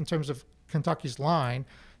time in terms of Kentucky's line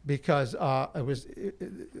because it was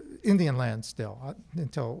Indian land still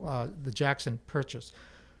until the Jackson Purchase.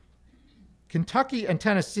 Kentucky and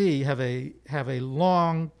Tennessee have a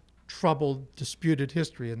long, troubled, disputed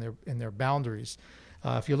history in their boundaries.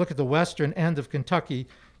 If you look at the western end of Kentucky,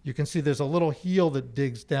 you can see there's a little heel that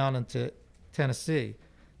digs down into Tennessee.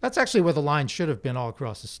 That's actually where the line should have been all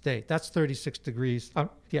across the state. That's 36 degrees,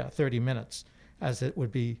 30 minutes, as it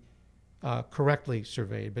would be correctly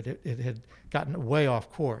surveyed, but it had gotten way off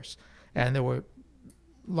course. And there were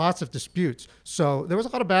lots of disputes. So there was a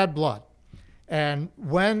lot of bad blood. And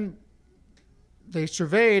when they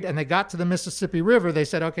surveyed and they got to the Mississippi River, they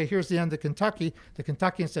said, okay, here's the end of Kentucky. The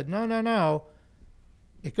Kentuckians said, no.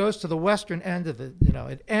 It goes to the western end of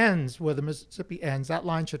it ends where the Mississippi ends. That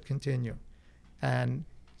line should continue. And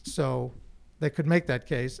so they could make that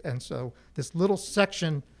case. And so this little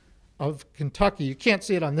section of Kentucky, you can't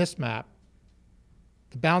see it on this map.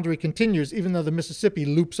 The boundary continues even though the Mississippi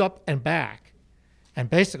loops up and back and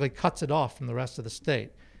basically cuts it off from the rest of the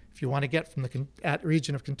state. If you want to get from the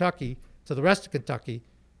region of Kentucky to the rest of Kentucky,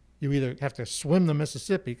 you either have to swim the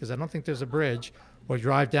Mississippi, because I don't think there's a bridge, or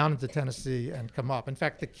drive down into Tennessee and come up. In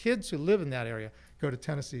fact, the kids who live in that area go to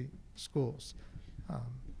Tennessee schools.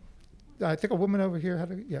 I think a woman over here had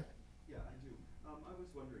Yeah, I do. I was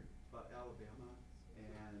wondering about Alabama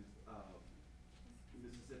and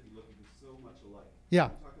Mississippi looking so much alike. Yeah.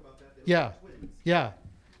 Can you talk about that? They look Yeah. like twins. Yeah.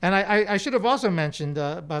 And I should have also mentioned,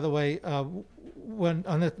 by the way, when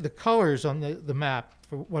on the colors on the map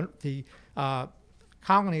for the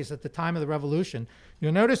colonies at the time of the Revolution,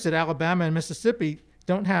 you'll notice that Alabama and Mississippi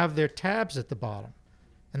don't have their tabs at the bottom.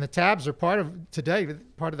 And the tabs are part of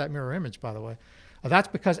that mirror image, by the way. That's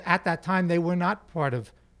because at that time they were not part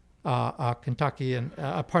of Kentucky and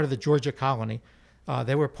part of the Georgia colony.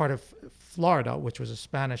 They were part of Florida, which was a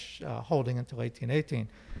Spanish holding until 1818.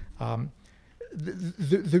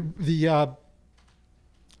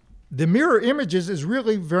 The mirror images is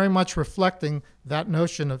really very much reflecting that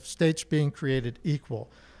notion of states being created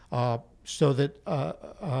equal. So that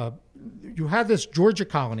you have this Georgia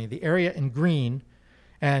colony, the area in green,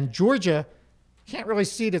 and Georgia can't really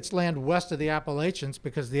cede its land west of the Appalachians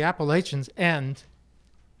because the Appalachians end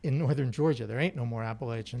in northern Georgia. There ain't no more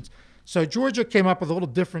Appalachians. So Georgia came up with a little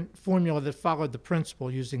different formula that followed the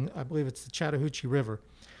principle using, I believe it's the Chattahoochee River,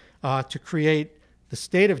 to create the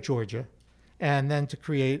state of Georgia, and then to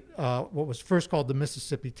create what was first called the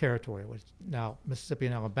Mississippi Territory, which is now Mississippi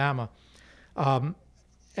and Alabama.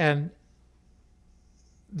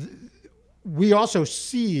 We also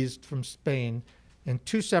seized from Spain in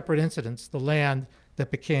two separate incidents the land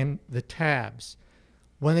that became the tabs.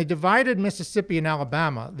 When they divided Mississippi and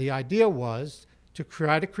Alabama, the idea was to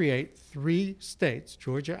try to create 3 states,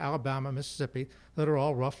 Georgia, Alabama, Mississippi, that are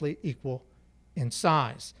all roughly equal in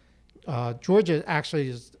size. Georgia actually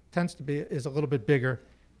is a little bit bigger,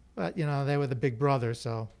 but they were the big brother,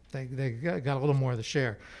 so they got a little more of the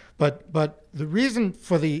share. But the reason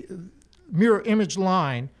for the mirror image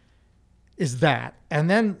line is that, and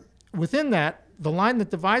then within that, the line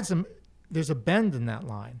that divides them, there's a bend in that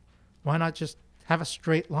line. Why not just have a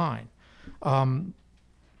straight line?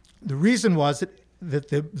 The reason was that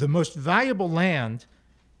the most valuable land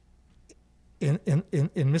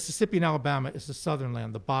in Mississippi and Alabama is the southern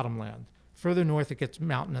land, the bottom land. Further north, it gets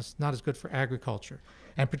mountainous, not as good for agriculture,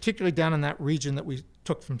 and particularly down in that region that we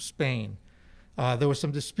took from Spain. There were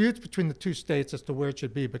some disputes between the 2 states as to where it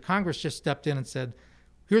should be, but Congress just stepped in and said,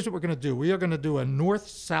 here's what we're going to do. We are going to do a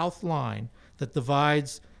north-south line that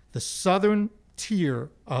divides the southern tier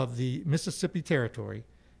of the Mississippi Territory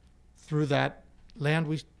through that land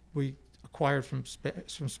we acquired from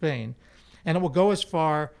Spain, and it will go as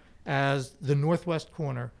far as the northwest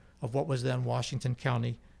corner of what was then Washington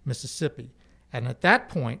County, Mississippi. And at that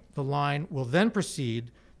point, the line will then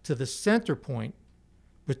proceed to the center point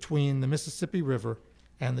between the Mississippi River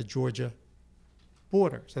and the Georgia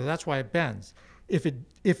border. So that's why it bends. If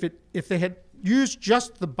they had used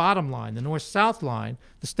just the bottom line, the north-south line,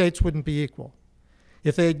 the states wouldn't be equal.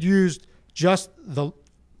 If they had used just the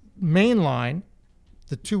main line,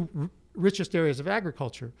 the 2 richest areas of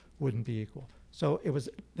agriculture wouldn't be equal. So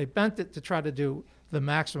they bent it to try to do the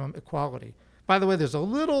maximum equality. By the way, there's a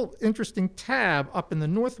little interesting tab up in the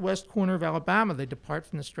northwest corner of Alabama. They depart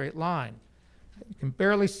from the straight line. You can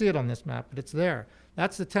barely see it on this map, but it's there.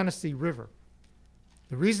 That's the Tennessee River.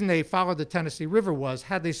 The reason they followed the Tennessee River was,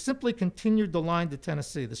 had they simply continued the line to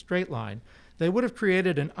Tennessee, the straight line, they would have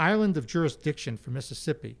created an island of jurisdiction for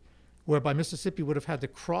Mississippi, whereby Mississippi would have had to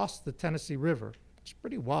cross the Tennessee River, which is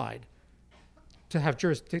pretty wide, to have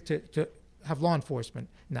to have law enforcement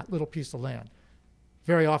in that little piece of land.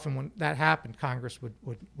 Very often when that happened, Congress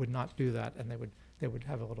would not do that, and they would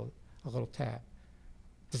have a little tab.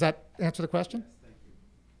 Does that answer the question? Yes, thank you.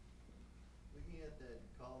 Looking at that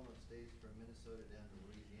column of states from Minnesota down to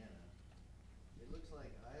Louisiana, it looks like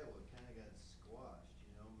Iowa kind of got squashed.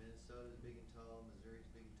 Minnesota's big and tall, Missouri's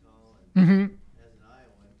big and tall, and as an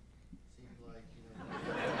Iowan, it seems like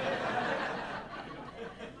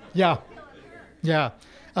Yeah.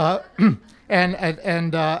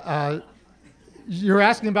 You're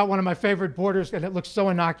asking about one of my favorite borders, and it looks so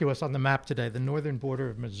innocuous on the map today, the northern border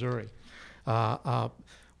of Missouri. There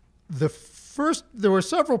were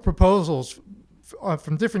several proposals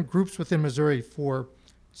from different groups within Missouri for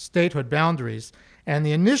statehood boundaries, and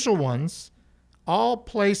the initial ones all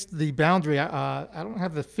placed the boundary, I don't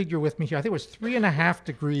have the figure with me here, I think it was 3.5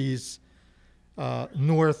 degrees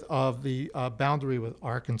north of the boundary with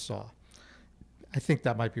Arkansas. I think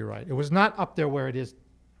that might be right. It was not up there where it is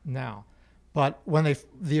now. But when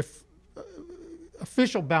the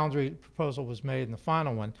official boundary proposal was made in the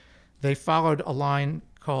final one, they followed a line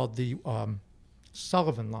called the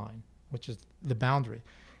Sullivan line, which is the boundary.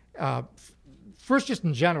 First, just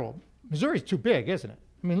in general, Missouri's too big, isn't it?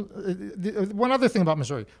 I mean, one other thing about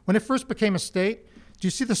Missouri. When it first became a state, do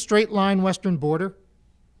you see the straight line western border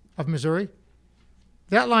of Missouri?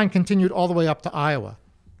 That line continued all the way up to Iowa.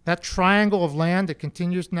 That triangle of land that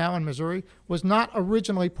continues now in Missouri was not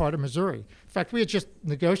originally part of Missouri. In fact, we had just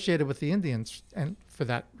negotiated with the Indians for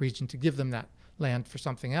that region to give them that land for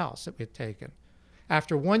something else that we had taken.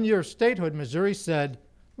 After 1 year of statehood, Missouri said,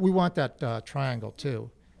 we want that triangle too.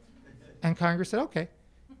 And Congress said, okay.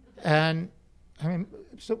 And I mean,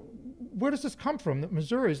 so where does this come from? That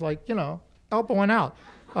Missouri's like, elbowing out.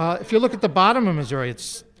 If you look at the bottom of Missouri,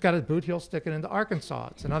 it's got a boot heel sticking into Arkansas.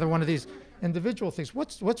 It's another one of these individual things.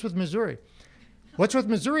 What's with Missouri? What's with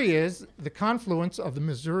Missouri is the confluence of the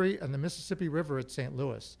Missouri and the Mississippi River at St.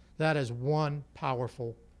 Louis. That is one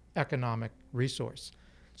powerful economic resource.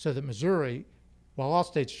 So that Missouri, while all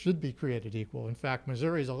states should be created equal, in fact,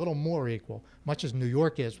 Missouri is a little more equal, much as New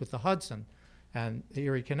York is with the Hudson and the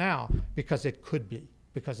Erie Canal, because it could be,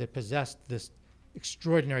 because it possessed this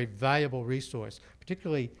extraordinary, valuable resource,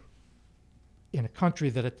 particularly in a country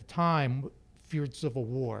that at the time feared civil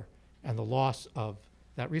war and the loss of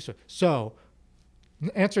that resource. So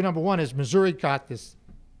answer number one is Missouri got this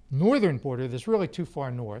northern border that's really too far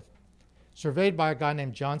north, surveyed by a guy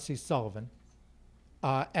named John C. Sullivan.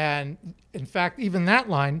 And in fact, even that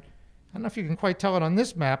line, I don't know if you can quite tell it on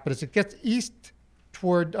this map, but as it gets east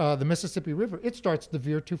toward the Mississippi River, it starts to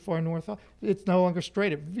veer too far north. It's no longer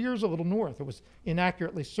straight. It veers a little north. It was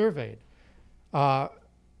inaccurately surveyed.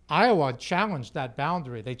 Iowa challenged that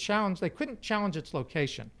boundary. They couldn't challenge its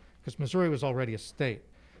location because Missouri was already a state,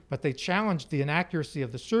 but they challenged the inaccuracy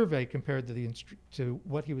of the survey compared to to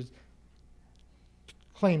what he was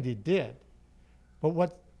claimed he did. But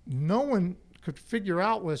what no one could figure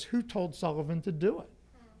out was who told Sullivan to do it,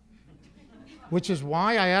 which is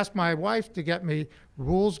why I asked my wife to get me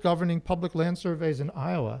rules governing public land surveys in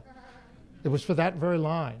Iowa. It was for that very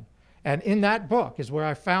line. And in that book is where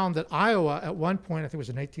I found that Iowa, at one point, I think it was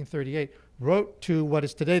in 1838, wrote to what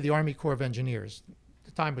is today the Army Corps of Engineers. At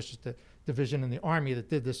the time, it was just a division in the Army that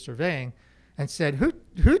did this surveying, and said,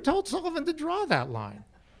 who told Sullivan to draw that line?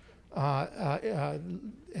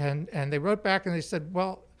 And they wrote back and they said,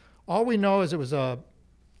 well, all we know is it was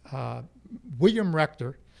William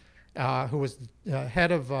Rector, who was the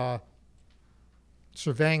head of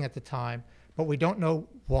surveying at the time, but we don't know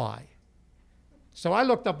why. So I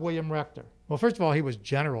looked up William Rector. Well, first of all, he was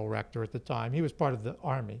General Rector at the time. He was part of the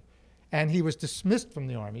Army. And he was dismissed from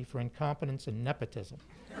the Army for incompetence and nepotism.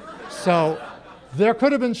 So there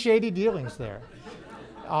could have been shady dealings there.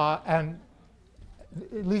 And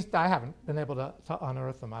at least I haven't been able to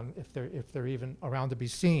unearth them if they're even around to be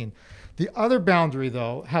seen. The other boundary,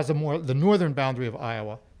 though, has the northern boundary of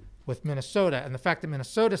Iowa with Minnesota. And the fact that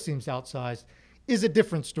Minnesota seems outsized is a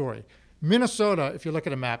different story. Minnesota, if you look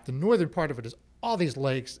at a map, the northern part of it is all these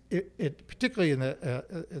lakes. It particularly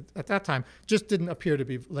at that time, just didn't appear to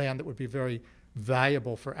be land that would be very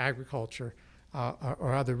valuable for agriculture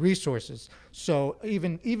or other resources. So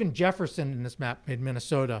even Jefferson in this map made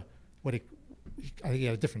Minnesota I think he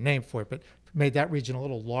had a different name for it, but made that region a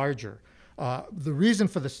little larger. The reason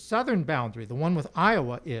for the southern boundary, the one with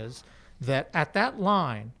Iowa, is that at that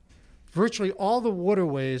line, virtually all the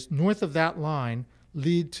waterways north of that line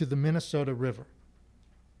lead to the Minnesota River,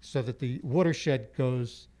 so that the watershed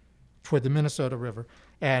goes toward the Minnesota River.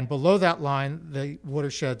 And below that line, the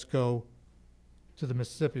watersheds go to the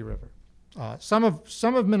Mississippi River. Some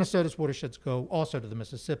of Minnesota's watersheds go also to the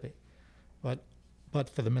Mississippi, but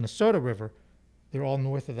for the Minnesota River, they're all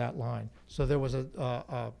north of that line. So there was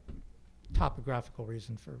a topographical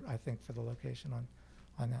reason I think, for the location on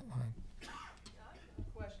that line.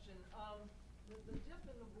 Question. The dip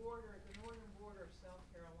in the border, at the northern border of South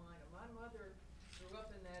Carolina, my mother grew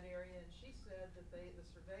up in that area, and she said that the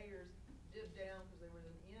surveyors dipped down because there was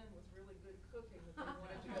an inn with really good cooking that they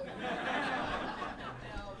wanted to go to.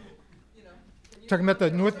 Now, Talking about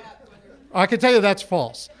the north, I can tell you that's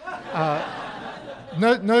false.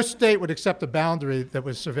 No state would accept a boundary that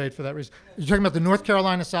was surveyed for that reason. You're talking about the North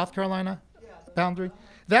Carolina, South Carolina boundary?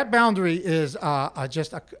 That boundary is I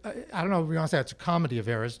don't know if we want to say it's a comedy of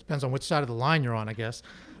errors. Depends on which side of the line you're on, I guess.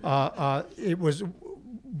 It was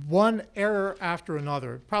one error after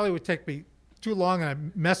another. It probably would take me too long, and I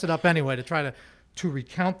mess it up anyway to try to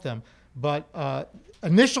recount them. But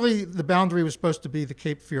initially, the boundary was supposed to be the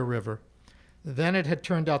Cape Fear River. Then it had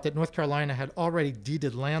turned out that North Carolina had already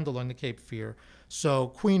deeded land along the Cape Fear. So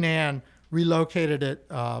Queen Anne relocated it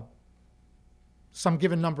some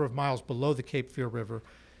given number of miles below the Cape Fear River.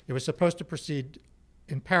 It was supposed to proceed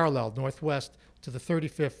in parallel, northwest, to the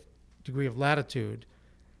 35th degree of latitude.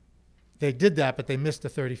 They did that, but they missed the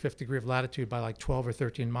 35th degree of latitude by like 12 or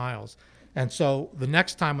 13 miles. And so the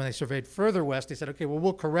next time when they surveyed further west, they said, okay, well,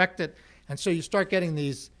 we'll correct it. And so you start getting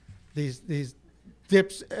these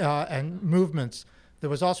dips and movements. There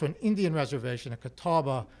was also an Indian reservation, a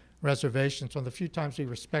Catawba reservation. It's one of the few times we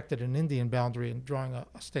respected an Indian boundary in drawing a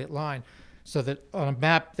state line. So that on a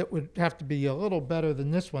map that would have to be a little better than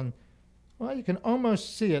this one, well, you can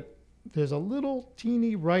almost see it. There's a little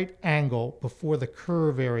teeny right angle before the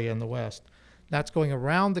curve area in the west. That's going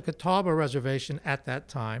around the Catawba reservation at that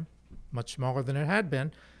time, much smaller than it had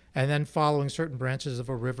been, and then following certain branches of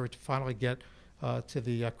a river to finally get to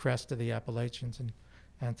the crest of the Appalachians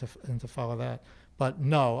and to follow that. But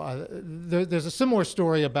no, there's a similar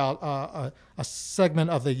story about a segment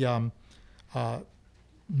of the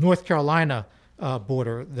North Carolina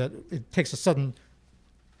border that it takes a sudden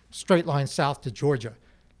straight line south to Georgia.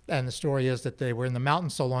 And the story is that they were in the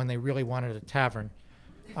mountains so long they really wanted a tavern.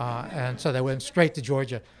 And so they went straight to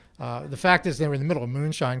Georgia. The fact is they were in the middle of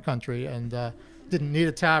moonshine country and didn't need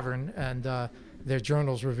a tavern. And their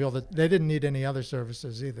journals reveal that they didn't need any other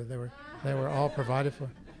services either. They were all provided for.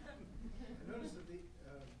 I noticed that the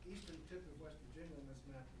eastern tip of West Virginia on this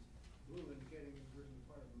map is blue, indicating it's originally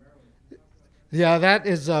part of Maryland. Can you talk about that? Yeah, that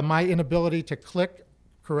is my inability to click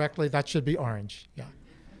correctly. That should be orange. Yeah.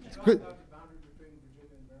 It's Talk good. about the boundary between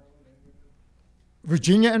Virginia and Maryland.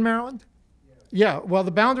 Virginia and Maryland? Yeah, well,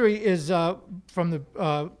 the boundary is from the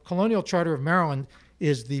colonial charter of Maryland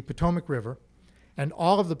is the Potomac River, and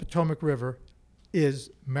all of the Potomac River is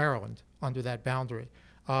Maryland under that boundary.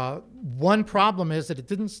 One problem is that it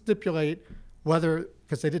didn't stipulate whether,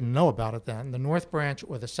 because they didn't know about it then, the North Branch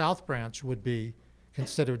or the South Branch would be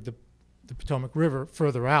considered the Potomac River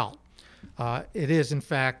further out. It is, in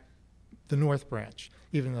fact, the North Branch,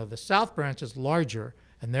 even though the South Branch is larger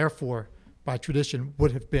and therefore, by tradition,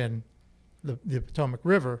 would have been the Potomac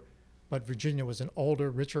River, but Virginia was an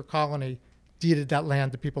older, richer colony, deeded that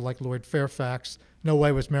land to people like Lord Fairfax. No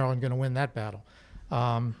way was Maryland going to win that battle.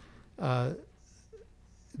 One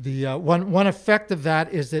effect of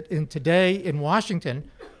that is that today in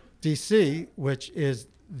Washington, D.C., which is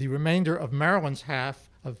the remainder of Maryland's half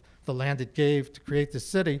of the land it gave to create the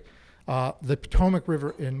city, the Potomac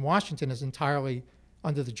River in Washington is entirely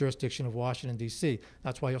under the jurisdiction of Washington, D.C.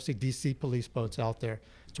 That's why you'll see D.C. police boats out there.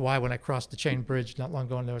 It's why when I crossed the Chain Bridge not long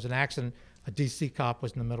ago and there was an accident, a D.C. cop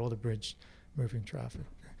was in the middle of the bridge moving traffic.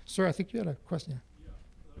 Sir, I think you had a question.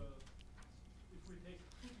 If we take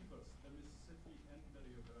two rivers, the Mississippi and the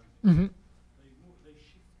Rio Grande, they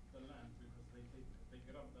shift the land because they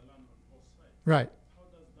grab the land on both sides. Right. How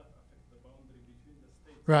does that affect the boundary between the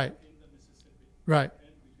states Right. in the Mississippi Right. and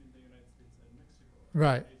between the United States and Mexico?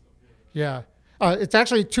 Right. Yeah. It's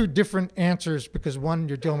actually two different answers because one,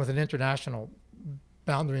 you're dealing with an international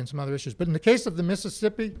boundary and some other issues. But in the case of the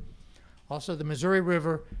Mississippi, also the Missouri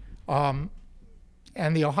River, and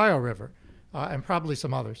the Ohio River, and probably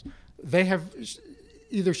some others, they have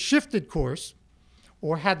either shifted course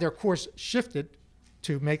or had their course shifted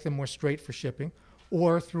to make them more straight for shipping,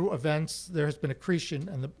 or through events there has been accretion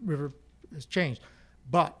and the river has changed.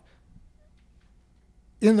 But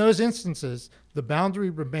in those instances, the boundary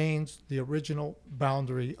remains the original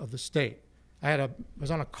boundary of the state. I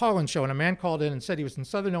was on a call-in show, and a man called in and said he was in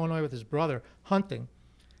southern Illinois with his brother hunting,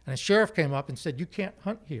 and a sheriff came up and said, "You can't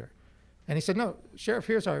hunt here." And he said, "No, Sheriff,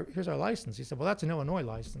 here's our license." He said, "Well, that's an Illinois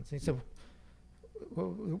license." And he said,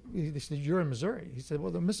 "Well," he said, "You're in Missouri." He said,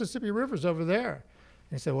 "Well, the Mississippi River's over there."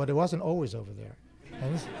 And he said, "Well, it wasn't always over there.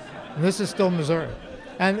 And this is still Missouri."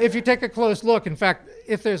 And if you take a close look, in fact,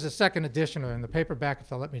 if there's a second edition or in the paperback, if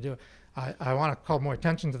they'll let me do it, I want to call more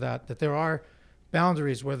attention to that there are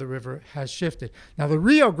boundaries where the river has shifted. Now, the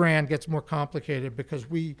Rio Grande gets more complicated because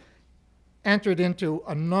we entered into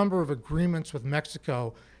a number of agreements with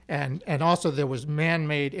Mexico, and also there was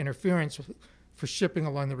man-made interference for shipping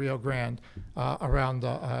along the Rio Grande around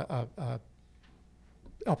El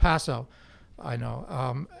Paso, I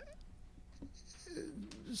know.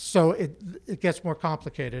 So it gets more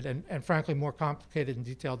complicated, and frankly more complicated and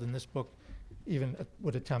detailed than this book even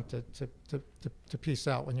would attempt to piece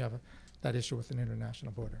out when you have that issue with an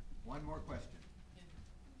international border. One more question.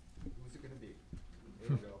 Who's it going to be? There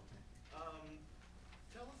we go.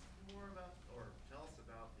 Tell us more about, or tell us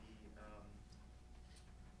about the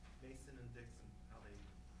Mason and Dixon, how they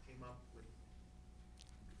came up with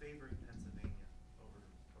favoring Pennsylvania over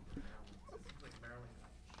Maryland. It seems like Maryland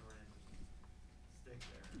got short end of the stick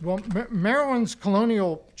there. Well, Maryland's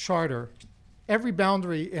colonial charter, every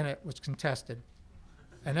boundary in it was contested,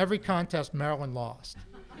 and every contest Maryland lost.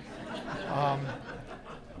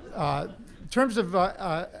 In terms of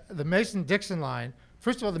the Mason-Dixon line,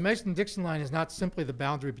 first of all, the Mason-Dixon line is not simply the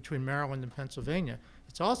boundary between Maryland and Pennsylvania.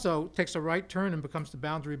 It also takes a right turn and becomes the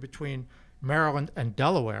boundary between Maryland and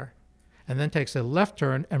Delaware, and then takes a left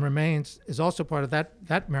turn and is also part of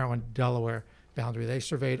that Maryland-Delaware boundary. They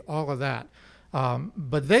surveyed all of that.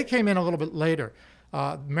 But they came in a little bit later.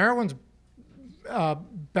 Maryland's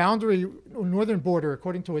boundary, northern border,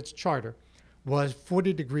 according to its charter, was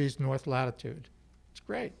 40 degrees north latitude. It's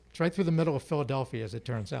great. It's right through the middle of Philadelphia, as it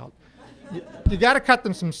turns out. You got to cut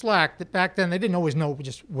them some slack that back then they didn't always know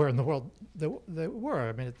just where in the world they were.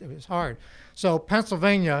 I mean, it was hard. So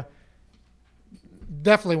Pennsylvania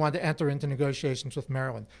definitely wanted to enter into negotiations with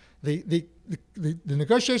Maryland. The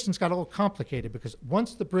negotiations got a little complicated because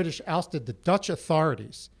once the British ousted the Dutch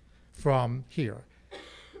authorities from here,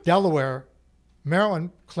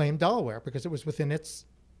 Maryland claimed Delaware because it was within its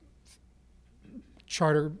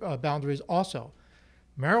charter boundaries also.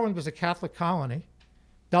 Maryland was a Catholic colony.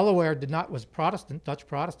 Delaware was Protestant, Dutch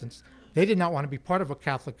Protestants. They did not want to be part of a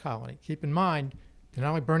Catholic colony. Keep in mind, they're not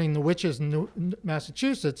only burning the witches in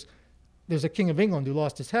Massachusetts, there's a king of England who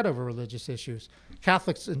lost his head over religious issues.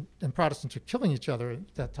 Catholics and Protestants were killing each other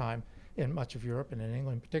at that time in much of Europe and in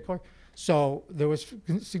England in particular. So there was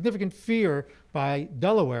significant fear by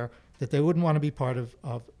Delaware that they wouldn't want to be part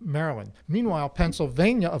of Maryland. Meanwhile,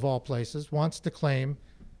 Pennsylvania, of all places, wants to claim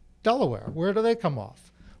Delaware. Where do they come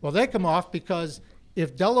off? Well, they come off because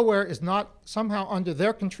if Delaware is not somehow under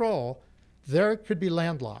their control, they could be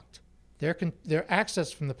landlocked. Their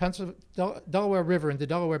access from the Delaware River into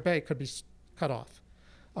Delaware Bay could be cut off.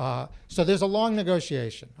 So there's a long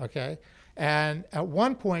negotiation, okay? And at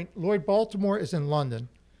one point, Lloyd Baltimore is in London,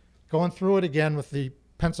 going through it again with the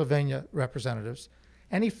Pennsylvania representatives,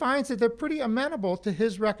 and he finds that they're pretty amenable to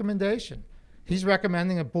his recommendation. He's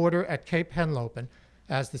recommending a border at Cape Henlopen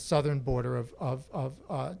as the southern border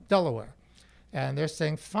of Delaware. And they're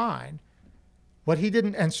saying, fine. What he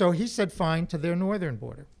didn't, and so he said fine to their northern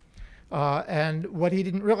border. And what he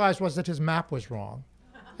didn't realize was that his map was wrong.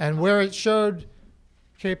 And where it showed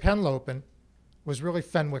Cape Henlopen was really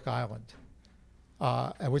Fenwick Island,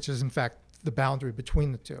 which is in fact the boundary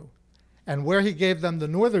between the two. And where he gave them the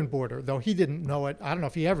northern border, though he didn't know it, I don't know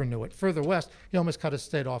if he ever knew it, further west, he almost cut his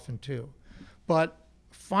state off in two. But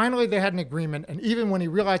finally they had an agreement, and even when he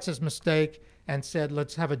realized his mistake and said,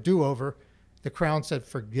 let's have a do-over, the Crown said,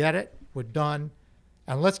 forget it, we're done,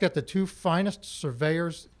 and let's get the two finest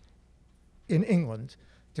surveyors in England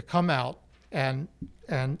to come out and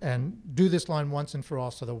do this line once and for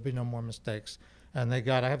all so there will be no more mistakes. And they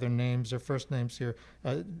got, I have their names, their first names here,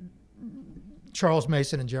 Charles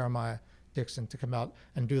Mason and Jeremiah Dixon to come out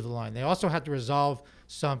and do the line. They also had to resolve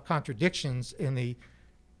some contradictions in the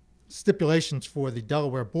stipulations for the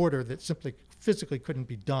Delaware border that simply physically couldn't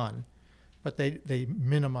be done, but they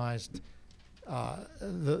minimized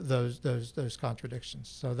those contradictions.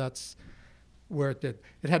 So that's where it did.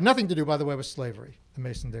 It had nothing to do, by the way, with slavery, the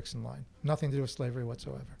Mason-Dixon line. Nothing to do with slavery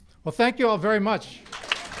whatsoever. Well, thank you all very much.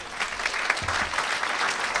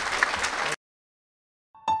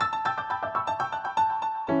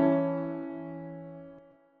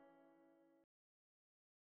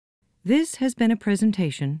 This has been a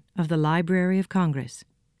presentation of the Library of Congress.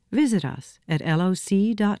 Visit us at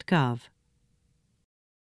loc.gov.